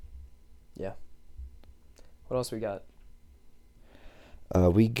something. Yeah. What else we got?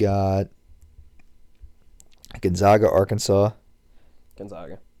 We got Gonzaga, Arkansas.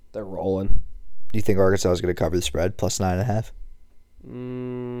 Gonzaga. They're rolling. Do you think Arkansas is going to cover the spread plus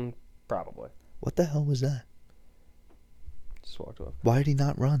 9.5? Probably. What the hell was that? Just walked away. Why did he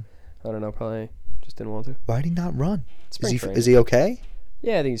not run? I don't know. Probably just didn't want to. Why did he not run? Spring training. Is he okay?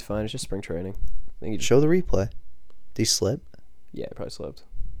 Yeah, I think he's fine. It's just spring training. I think he just, Show the replay. Did he slip? yeah, he probably slipped.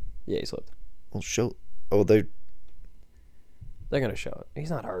 Yeah, he slipped. Well, show. Oh, they're gonna show it. He's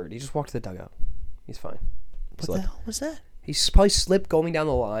not hurt. He just walked to the dugout. He's fine. What the hell was that? He probably slipped going down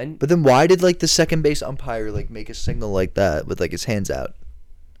the line. But then why did like the second base umpire like make a signal like that with like his hands out?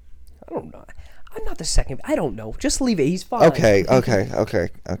 I don't know. I'm not the second. I don't know. Just leave it. He's fine. Okay.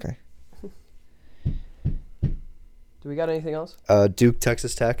 Do we got anything else? Duke,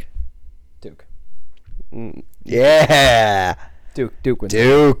 Texas Tech. Duke. Yeah. Duke wins.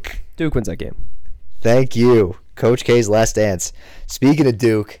 Duke wins that game. Thank you, Coach K's last dance. Speaking of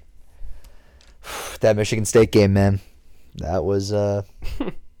Duke, that Michigan State game, man, that was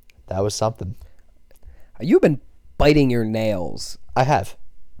something. You've been biting your nails I have.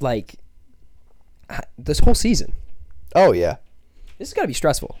 like this whole season. Oh yeah, This is gotta be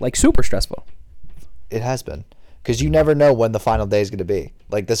stressful. Like super stressful. it has been because you never know when the final day is going to be.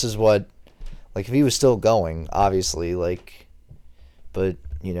 Like this is what, like if he was still going, obviously, like, but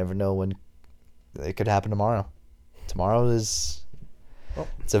you never know when it could happen tomorrow. Tomorrow is,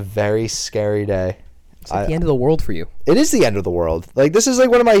 it's a very scary day. It's like the end of the world for you. It is the end of the world. Like this is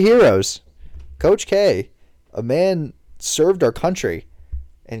like one of my heroes, Coach K, a man served our country,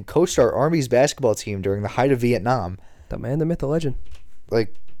 and coached our Army's basketball team during the height of Vietnam. The man, the myth, the legend.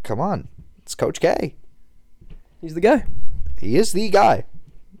 Like, come on, it's Coach K. He's the guy. He is the guy.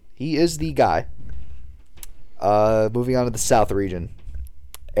 He is the guy. Moving on to the South region,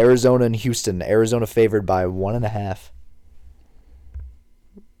 Arizona and Houston. Arizona favored by 1.5.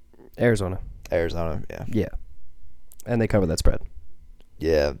 Arizona. Yeah. Yeah. And they cover that spread.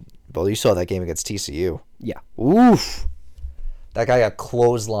 Yeah. Well, you saw that game against TCU. Yeah. Oof. That guy got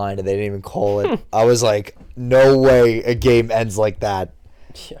clotheslined and they didn't even call it. I was like, no way a game ends like that.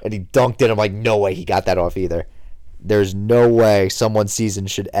 Yeah. And he dunked it. I'm like, no way he got that off either. There's no way someone's season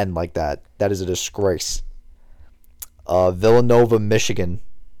should end like that. That is a disgrace. Villanova, Michigan.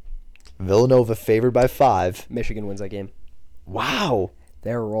 Villanova favored by 5. Michigan wins that game. Wow.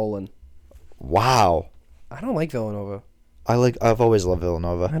 They're rolling. Wow. I don't like Villanova. I've always loved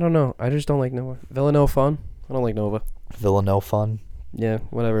Villanova. I don't know. I just don't like Nova. Villanova fun. I don't like Nova. Villanova fun. Yeah,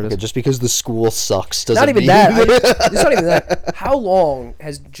 whatever it is. Okay, just because the school sucks doesn't Not even mean that. It's not even that. How long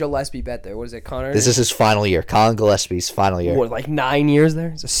has Gillespie bet there? What is it, Connor? This is his final year. Colin Gillespie's final year. What, like 9 years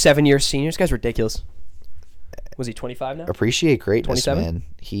there? He's a 7-year senior. This guy's ridiculous. Was he 25 now? Appreciate greatness, 27? man.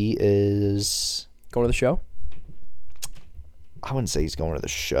 He is... Going to the show? I wouldn't say he's going to the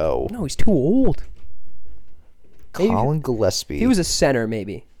show. No, he's too old. Colin Gillespie. He was a center,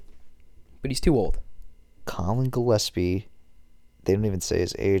 maybe. But he's too old. Colin Gillespie. They don't even say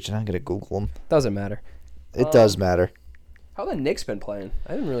his age, and I'm going to Google him. Doesn't matter. It does matter. How the Knicks been playing?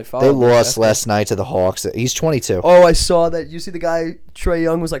 I didn't really follow They them lost yesterday. last night to the Hawks. He's 22. Oh, I saw that. You see the guy, Trae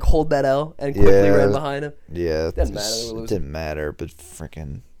Young, was like, hold that L, and quickly Yeah. ran behind him. Yeah. Doesn't matter, they were It losing. didn't matter, but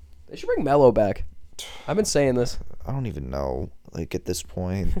freaking... They should bring Melo back. I've been saying this. I don't even know, like, at this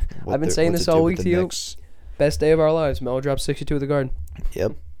point. I've been saying this all week to you. Best day of our lives. Melo dropped 62 at the Garden.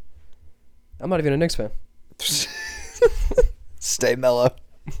 Yep. I'm not even a Knicks fan. Stay mellow.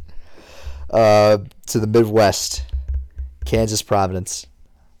 To the Midwest. Kansas, Providence.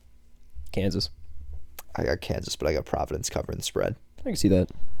 Kansas. I got Kansas, but I got Providence covering the spread. I can see that.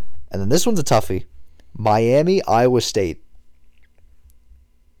 And then this one's a toughie. Miami, Iowa State.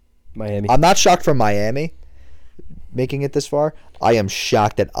 Miami. I'm not shocked for Miami making it this far. I am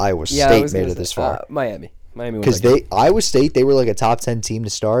shocked that Iowa State made it this far. Miami. Miami wins Because Iowa State, they were like a top 10 team to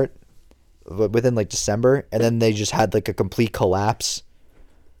start within like December, and then they just had like a complete collapse.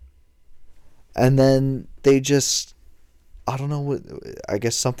 And then they just, I don't know what, I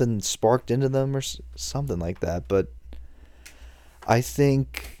guess something sparked into them or something like that. But I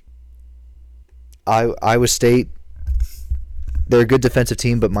think Iowa State, they're a good defensive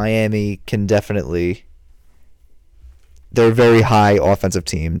team, but Miami can definitely, they're a very high offensive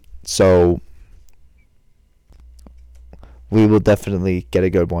team. So we will definitely get a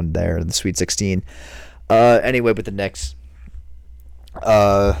good one there in the Sweet 16. Anyway, with the Knicks.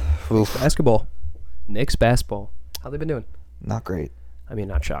 Basketball. Knicks basketball. How they been doing? Not great. I mean,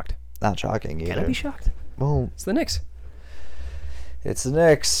 not shocked. Not shocking either. Can I be shocked? Well, It's the Knicks. it's the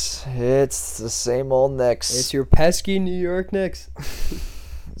Knicks. It's the same old Knicks. It's your pesky New York Knicks.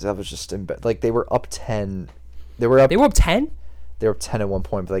 That was just like they were up 10. They were up 10? They were up 10 at one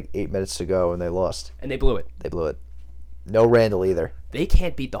point with like 8 minutes to go and they lost. And they blew it. They blew it. No Randall either. They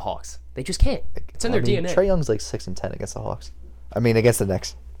can't beat the Hawks. They just can't. It's in their DNA. Trae Young's like 6-10 against the Hawks. I mean, against the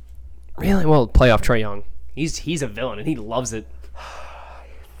Knicks. Really? Well, playoff Trae Young. He's a villain and he loves it.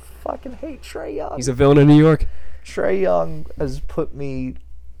 Fucking hate Trae Young. He's a villain in New York. Trae Young has put me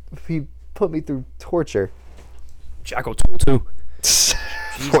through torture. Jack O'Toole too.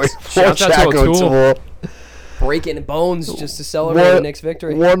 Poor Shouts out to Jack O'Toole. O'Toole. Breaking bones just to celebrate the Knicks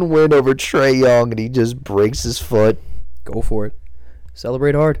victory. One win over Trae Young and he just breaks his foot. Go for it.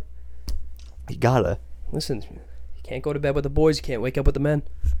 Celebrate hard. You gotta. Listen, you can't go to bed with the boys. You can't wake up with the men.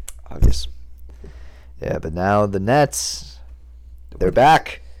 Obvious. Yeah, but now the Nets, they're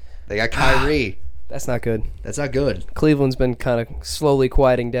back. They got Kyrie. That's not good. That's not good. Cleveland's been kind of slowly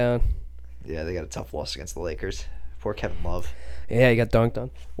quieting down. Yeah, they got a tough loss against the Lakers. Poor Kevin Love. Yeah, he got dunked on.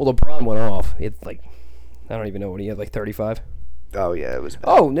 Well, LeBron went off. He had I don't even know what he had, 35. Oh yeah, it was bad.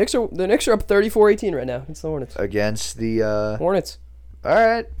 Oh, the Knicks are up 34-18 right now. It's the Hornets. Against the Hornets. All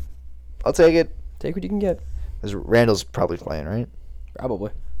right, I'll take it. Take what you can get. Randall's probably playing, right?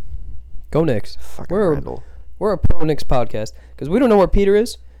 Probably. Go Knicks. Fucking We're Randall. a pro Knicks podcast because we don't know where Peter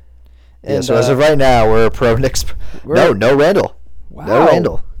is. Yeah, And, so as of right now, we're a pro Knicks. No Randall. Wow. No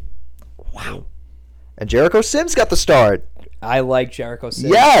Randall. Wow. And Jericho Sims got the start. I like Jericho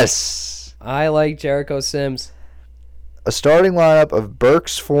Sims. Yes. I like Jericho Sims. A starting lineup of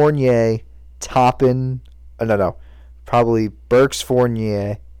Burks, Fournier, Toppin. Probably Burks,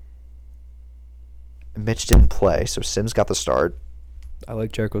 Fournier. Mitch didn't play, so Sims got the start. I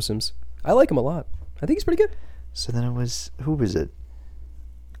like Jericho Sims. I like him a lot. I think he's pretty good. So then who was it?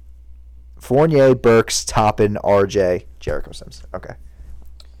 Fournier, Burks, Toppin, RJ, Jericho Sims. Okay.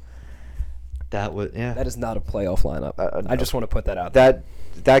 That was, yeah. That is not a playoff lineup. No. I just want to put that out there.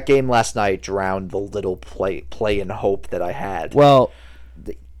 That game last night drowned the little play in hope that I had. Well,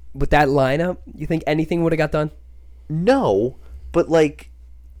 with that lineup, you think anything would have got done? No, but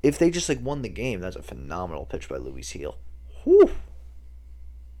if they just won the game, that's a phenomenal pitch by Luis Heel. Whew.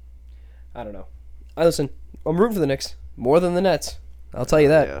 I don't know. Listen, I'm rooting for the Knicks more than the Nets. I'll tell you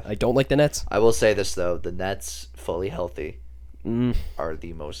that. Yeah. I don't like the Nets. I will say this though: the Nets, fully healthy, are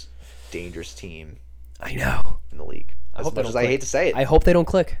the most dangerous team I know. in the league. I hope they much don't as I click. hate to say it, I hope they don't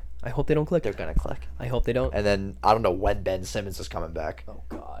click. they're gonna click. I hope they don't. And then I don't know when Ben Simmons is coming back. Oh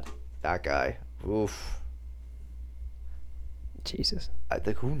God. That guy. Oof. Jesus. I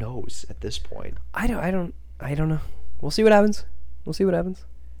think who knows at this point. I don't know. We'll see what happens.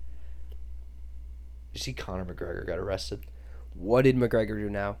 You see, Conor McGregor got arrested. What did McGregor do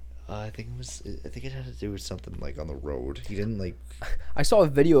now? I think it had to do with something on the road. He didn't I saw a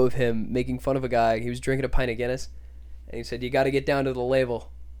video of him making fun of a guy. He was drinking a pint of Guinness, and he said, "You got to get down to the label,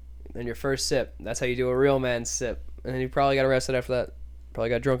 and your first sip. That's how you do a real man's sip." And then he probably got arrested after that. Probably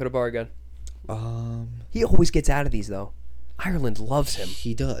got drunk at a bar again. He always gets out of these though. Ireland loves him.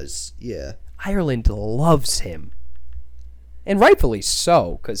 He does, yeah. Ireland loves him, and rightfully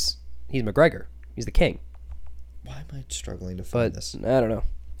so, because he's McGregor. He's the king. Why am I struggling to find But this? I don't know.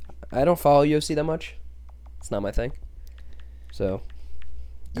 I don't follow UFC that much. It's not my thing. So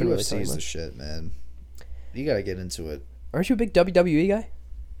couldn't really tell UFC you is the much. shit, man. You gotta get into it. Aren't you a big WWE guy?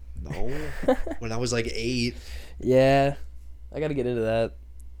 No. When I was 8, Yeah, I got to get into that.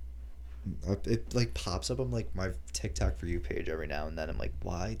 it pops up on my TikTok for you page every now and then. I'm like,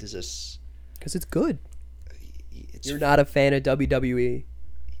 why does this? Because it's good. It's You're not a fan of WWE.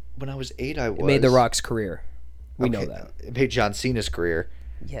 When I was 8, I was. It made The Rock's career. We know Okay, that. It made John Cena's career.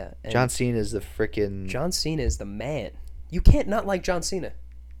 Yeah. and John Cena is the freaking. John Cena is the man. You can't not like John Cena.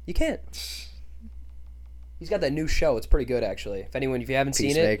 You can't. He's got that new show. It's pretty good, actually. If you haven't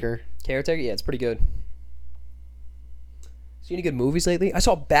seen it, Peacemaker. Caretaker, yeah, it's pretty good. Seen any good movies lately? I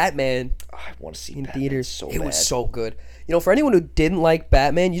saw Batman Oh, I want to see in Batman theaters. so it bad. was so good. For anyone who didn't like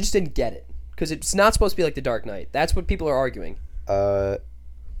Batman, you just didn't get it. Because it's not supposed to be like The Dark Knight. That's what people are arguing.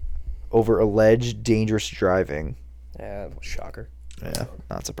 Over alleged dangerous driving. Yeah, shocker. Yeah,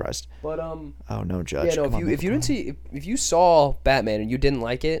 not surprised. But Oh no, Judge. yeah, no. Come on, If you didn't see, if you saw Batman and you didn't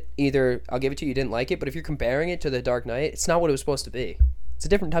like it, either I'll give it to you, you didn't like it. But if you're comparing it to The Dark Knight, it's not what it was supposed to be. It's a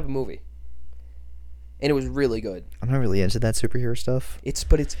different type of movie, and it was really good. I'm not really into that superhero stuff.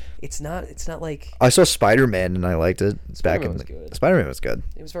 It's not like I saw Spider-Man and I liked it. Spider-Man was good. Spider-Man was good.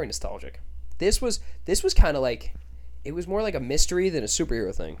 it was very nostalgic. This was kind of like, it was more like a mystery than a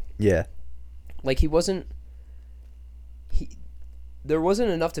superhero thing. Yeah. Like he wasn't there wasn't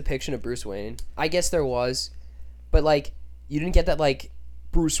enough depiction of Bruce Wayne. I guess there was, but like you didn't get that like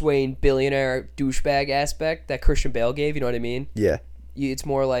Bruce Wayne billionaire douchebag aspect that Christian Bale gave. You know what I mean? Yeah. It's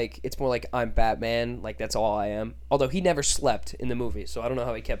more like I'm Batman. Like that's all I am. Although he never slept in the movie, so I don't know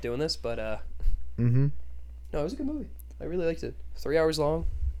how he kept doing this. But Mm-hmm. no, it was a good movie. I really liked it. 3 hours long.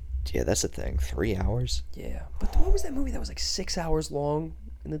 Yeah, that's the thing. 3 hours? Yeah, but what was that movie that was like 6 hours long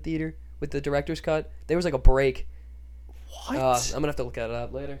in the theater with the director's cut? There was like a break. What? I'm gonna have to look that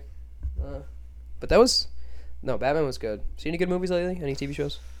up later. But that was Batman was good. See any good movies lately? Any TV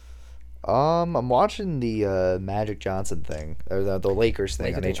shows? I'm watching the Magic Johnson thing, or the Lakers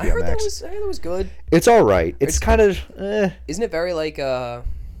thing on I HBO heard Max. that was good. It's all right. It's kind of. Isn't it very like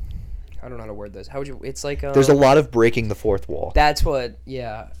I don't know how to word this. How would you? It's like There's a lot of breaking the fourth wall. That's what.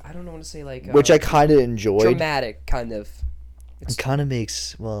 Yeah, I don't know what to say. Like Which I kind of enjoyed. Dramatic, kind of. It kind of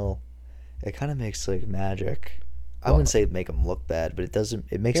makes like Magic. I wouldn't say make him look bad, but it doesn't.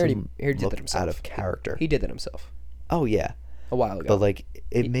 It makes him look out of character. He did that himself. Oh yeah, a while ago. But like,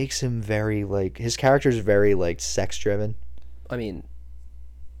 it makes him very like his character's very like sex driven. I mean,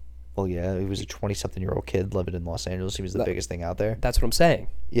 well, yeah, he was a 20-something-year-old kid living in Los Angeles. He was the biggest thing out there. That's what I'm saying.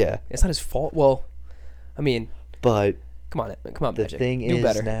 Yeah, it's not his fault. Well, I mean, but come on, the Magic. thing Do is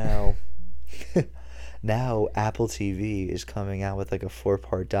better. now Apple TV is coming out with like a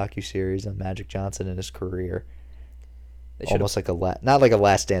 4-part docuseries on Magic Johnson and his career. Almost like not like a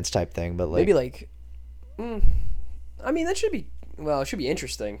Last Dance type thing, but like maybe like. I mean, that should be it should be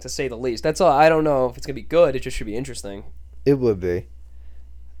interesting to say the least. That's all. I don't know if it's gonna be good. It just should be interesting. It would be.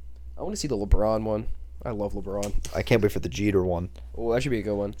 I want to see the LeBron one. I love LeBron. I can't wait for the Jeter one. Oh, that should be a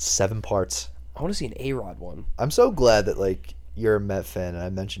good one. 7 parts. I want to see an A-Rod one. I'm so glad that like you're a Met fan and I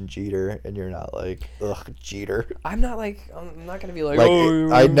mentioned Jeter and you're not like Jeter. I'm not gonna be like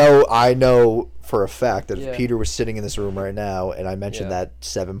oh, I know for a fact that if Peter was sitting in this room right now and I mentioned that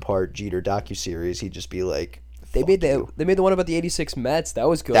 7-part Jeter docuseries, he'd just be like, they made the one about the '86 Mets. That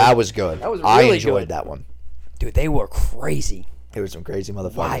was good. That was good. That was really I enjoyed good. That one. Dude, they were crazy. There were some crazy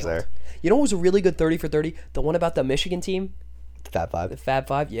motherfuckers there. You know what was a really good 30 for 30? The one about the Michigan team. The Fab Five. The Fab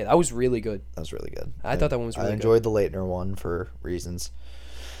Five. Yeah, that was really good. That was really good. I thought that one was really good. I enjoyed the Leitner one for reasons.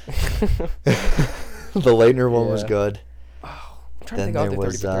 The Leitner one was good. Oh, I'm trying to think of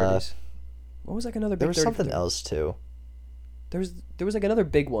other 30 for 30s. What was like another big 30 There was something else too. There was like another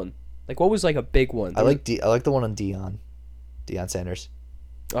big one. Like what was like a big one? I like the one on Deion Sanders.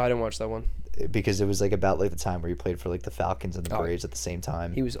 Oh, I didn't watch that one. Because it was like about like the time where he played for like the Falcons and the Braves at the same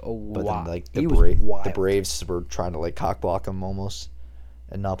time. He was But then like the Braves were trying to like cockblock him almost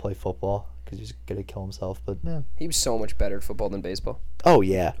and not play football because he was gonna kill himself. But man, he was so much better at football than baseball. Oh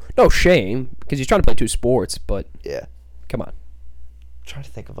yeah. No shame because he's trying to play 2 sports, but yeah. Come on. I'm trying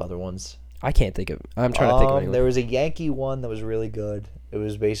to think of other ones. I can't think of. I'm trying to think of anyone. There was a Yankee one that was really good. It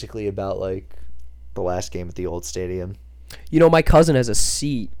was basically about like the last game at the old stadium. You know, my cousin has a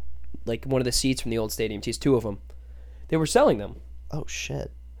seat, like one of the seats from the old stadium. He's 2 of them. They were selling them. Oh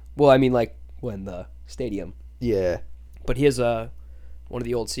shit. Well, I mean, like when the stadium. Yeah. But he has one of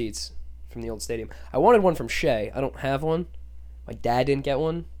the old seats from the old stadium. I wanted one from Shea. I don't have one. My dad didn't get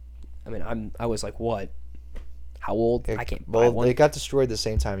one. I mean, I was like, what? How old? I can't buy one. It got destroyed the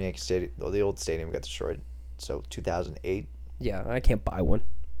same time Yankee Stadium. The old stadium got destroyed. So 2008. Yeah, I can't buy one.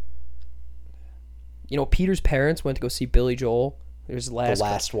 You know, Peter's parents went to go see Billy Joel. There's the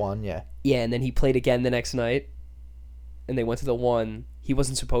last one, yeah. Yeah, and then he played again the next night. And they went to the one he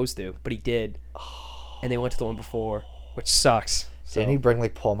wasn't supposed to, but he did. And they went to the one before, which sucks. Didn't he bring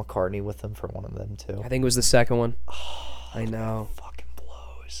like Paul McCartney with him for one of them too? I think it was the second one. I know. Fucking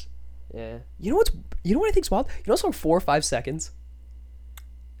blows. Yeah. You know what I think's wild? You know that song 4 or 5 seconds?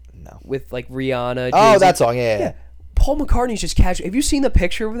 No. With like Rihanna. Oh, Jay-Z? that song, yeah. Paul McCartney's just casual. Have you seen the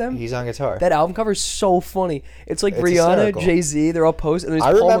picture of them? He's on guitar. That album cover is so funny. It's like It's Rihanna, hysterical. Jay-Z, they're all posed, and there's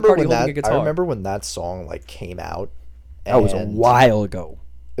Paul McCartney holding a guitar. I remember when that song like came out. That was a while ago.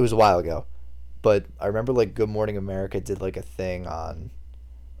 It was a while ago. But I remember like Good Morning America did like a thing on,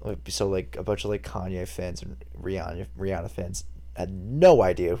 so like a bunch of like Kanye fans and Rihanna fans had no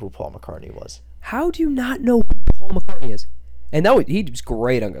idea who Paul McCartney was. How do you not know who Paul McCartney is? And he was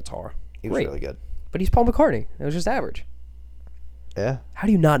great on guitar. He was really good. But he's Paul McCartney. It was just average. Yeah. How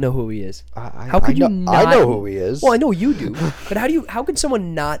do you not know who he is? How could you not? I know who he is. Well, I know you do. But how could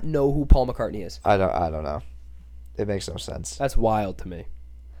someone not know who Paul McCartney is? I don't know. It makes no sense. That's wild to me.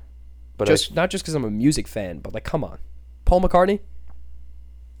 But not just because I'm a music fan, but like, come on, Paul McCartney.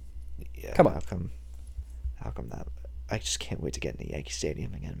 Yeah. Come on. How come that? I just can't wait to get in the Yankee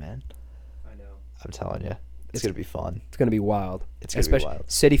Stadium again, man. I know. I'm telling you, it's gonna be fun. It's gonna be wild. It's gonna be wild.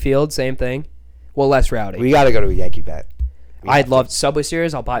 Citi Field, same thing. Well, less rowdy. We got to go to a Yankee bet. I'd love Subway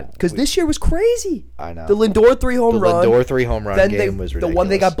Series. I'll buy it. Because this year was crazy. I know. The Lindor 3-home run. The Lindor 3-home run game was ridiculous. The one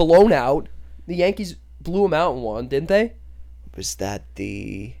they got blown out. The Yankees blew them out in one, didn't they? Was that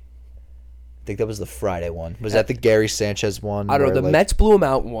I think that was the Friday one. Was that the Gary Sanchez one? I don't know. The Mets blew them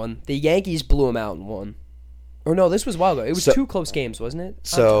out in one. The Yankees blew them out in one. Or no, this was a while ago. It was two close games, wasn't it?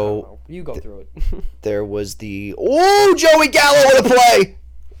 So you go through it. There was Joey Gallo with a play.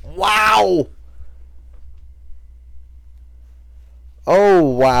 Wow. Oh,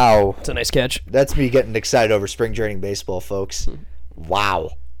 wow. It's a nice catch. That's me getting excited over spring training baseball, folks.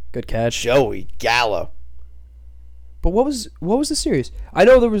 Wow. Good catch. Joey Gallo. But what was the series? I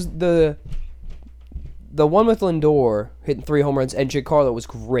know there was the one with Lindor hitting 3 home runs, and Giancarlo was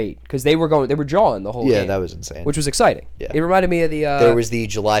great because they were jawing the whole game. Yeah, that was insane. Which was exciting. Yeah. It reminded me of the there was the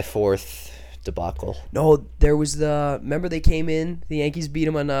July 4th debacle. No, there was remember they came in, the Yankees beat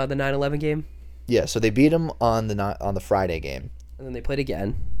them on the 9/11 game? Yeah, so they beat them on the Friday game. And then they played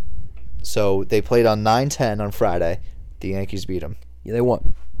again. So they played on 9/10 on Friday. The Yankees beat them. Yeah, they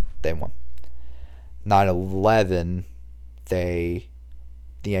won. 9/11, the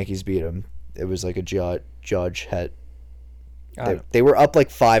Yankees beat them. It was like a Judge hit. They were up like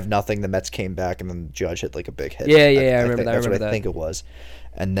 5-0. The Mets came back, and then Judge hit like a big hit. Yeah, I remember that. That's what I think it was.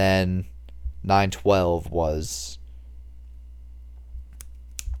 And then 9/12 was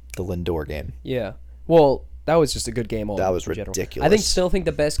the Lindor game. Yeah. Well, that was just a good game. That was ridiculous. I still think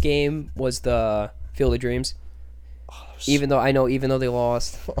the best game was the Field of Dreams. Even though they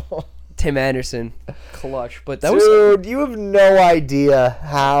lost. Tim Anderson, clutch. But that Dude, you have no idea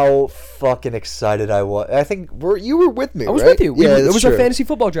how fucking excited I was. I think you were with me, I was right? with you. It was our fantasy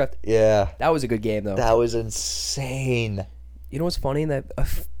football draft. Yeah. That was a good game, though. That was insane. You know what's funny? That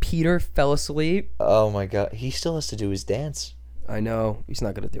Peter fell asleep. Oh, my God. He still has to do his dance. I know. He's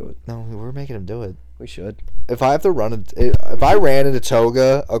not going to do it. No, we're making him do it. We should. If I ran into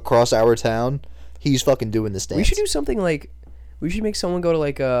Toga across our town, he's fucking doing this dance. We should do something we should make someone go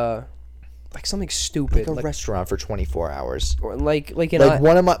to like something stupid. Like a restaurant for 24 hours. Or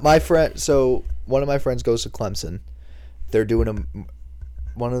one of my friends. So one of my friends goes to Clemson. They're doing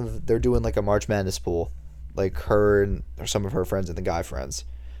like a March Madness pool, like her and or some of her friends and the guy friends.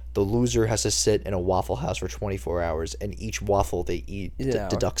 The loser has to sit in a Waffle House for 24 hours, and each waffle they eat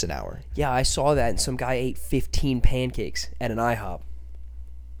deducts an hour. Yeah, I saw that, and some guy ate 15 pancakes at an IHOP.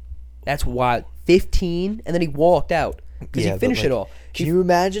 That's wild. 15, and then he walked out because he finished it all. Can you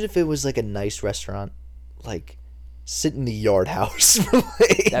imagine if it was like a nice restaurant, like sit in the Yard House?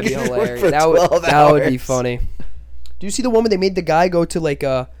 That'd be hilarious. That would be funny. Do you see the one where they made the guy go to like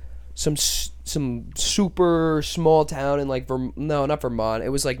some super small town in like no, not Vermont. It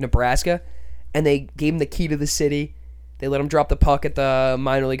was like Nebraska, and they gave him the key to the city. They let him drop the puck at the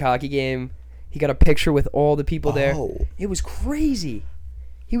minor league hockey game. He got a picture with all the people there. It was crazy.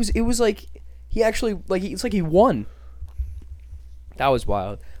 It was like he actually it's like he won. That was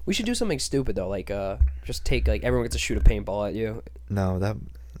wild. We should do something stupid though, like just take like everyone gets to shoot a paintball at you. No, that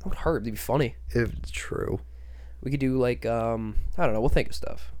would hurt. It'd be funny. It's true. We could do like I don't know. We'll think of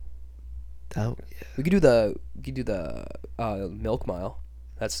stuff. Yeah. We could do the milk mile.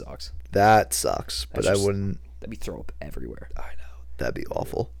 That sucks. But I wouldn't. That'd be throw up everywhere. I know. That'd be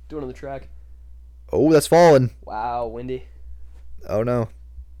awful. Do it on the track. Oh, that's falling. Wow, windy. Oh no.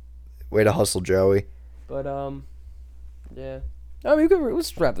 Way to hustle, Joey. But yeah. I mean,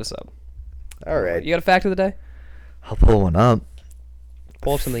 let's wrap this up. All right. You got a fact of the day? I'll pull one up.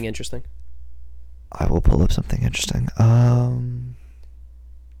 Pull up something interesting. I will pull up something interesting.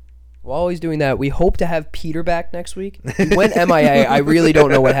 While he's doing that, we hope to have Peter back next week. He went MIA. I really don't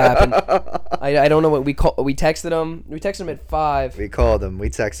know what happened. I don't know what we texted him. We texted him at 5. We called him. We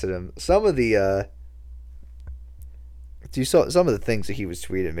texted him. Some of the you saw some of the things that he was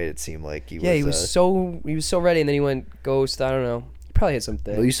tweeting made it seem like he was so ready, and then he went ghost. I don't know. He probably had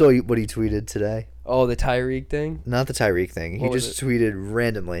something. Well, you saw what he tweeted today. Oh, the Tyreek thing. Not the Tyreek thing. He just tweeted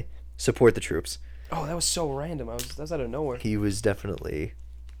randomly, "Support the troops." Oh, that was so random. That was out of nowhere. He was definitely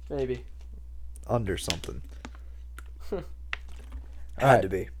maybe under something. Had to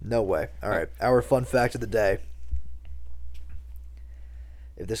be. No way. All right. Our fun fact of the day.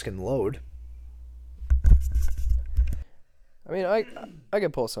 If this can load. I mean, I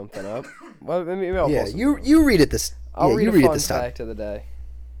could pull something up. Well, maybe I'll pull something. You read it this. I'll read a fun fact of the day.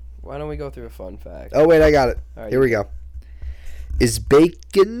 Why don't we go through a fun fact? Oh wait, I got it. Right, here we go. Is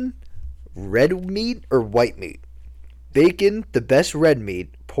bacon red meat or white meat? Bacon, the best red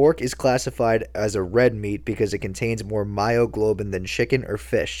meat. Pork is classified as a red meat because it contains more myoglobin than chicken or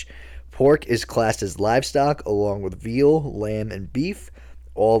fish. Pork is classed as livestock along with veal, lamb, and beef.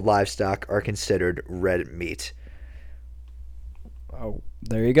 All livestock are considered red meat. Oh,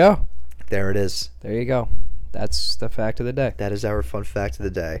 there you go. There it is. There you go. That's the fact of the day. That is our fun fact of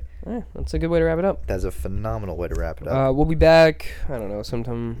the day. That's a good way to wrap it up. That's a phenomenal way to wrap it up. We'll be back, I don't know,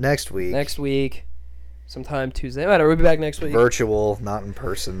 sometime Next week. Sometime Tuesday. Whatever, we'll be back next week. Virtual, not in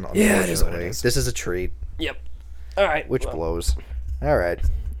person, unfortunately. Yeah, it is what it is. This is a treat. Yep. All right. Which blows. All right.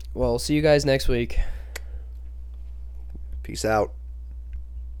 Well, see you guys next week. Peace out.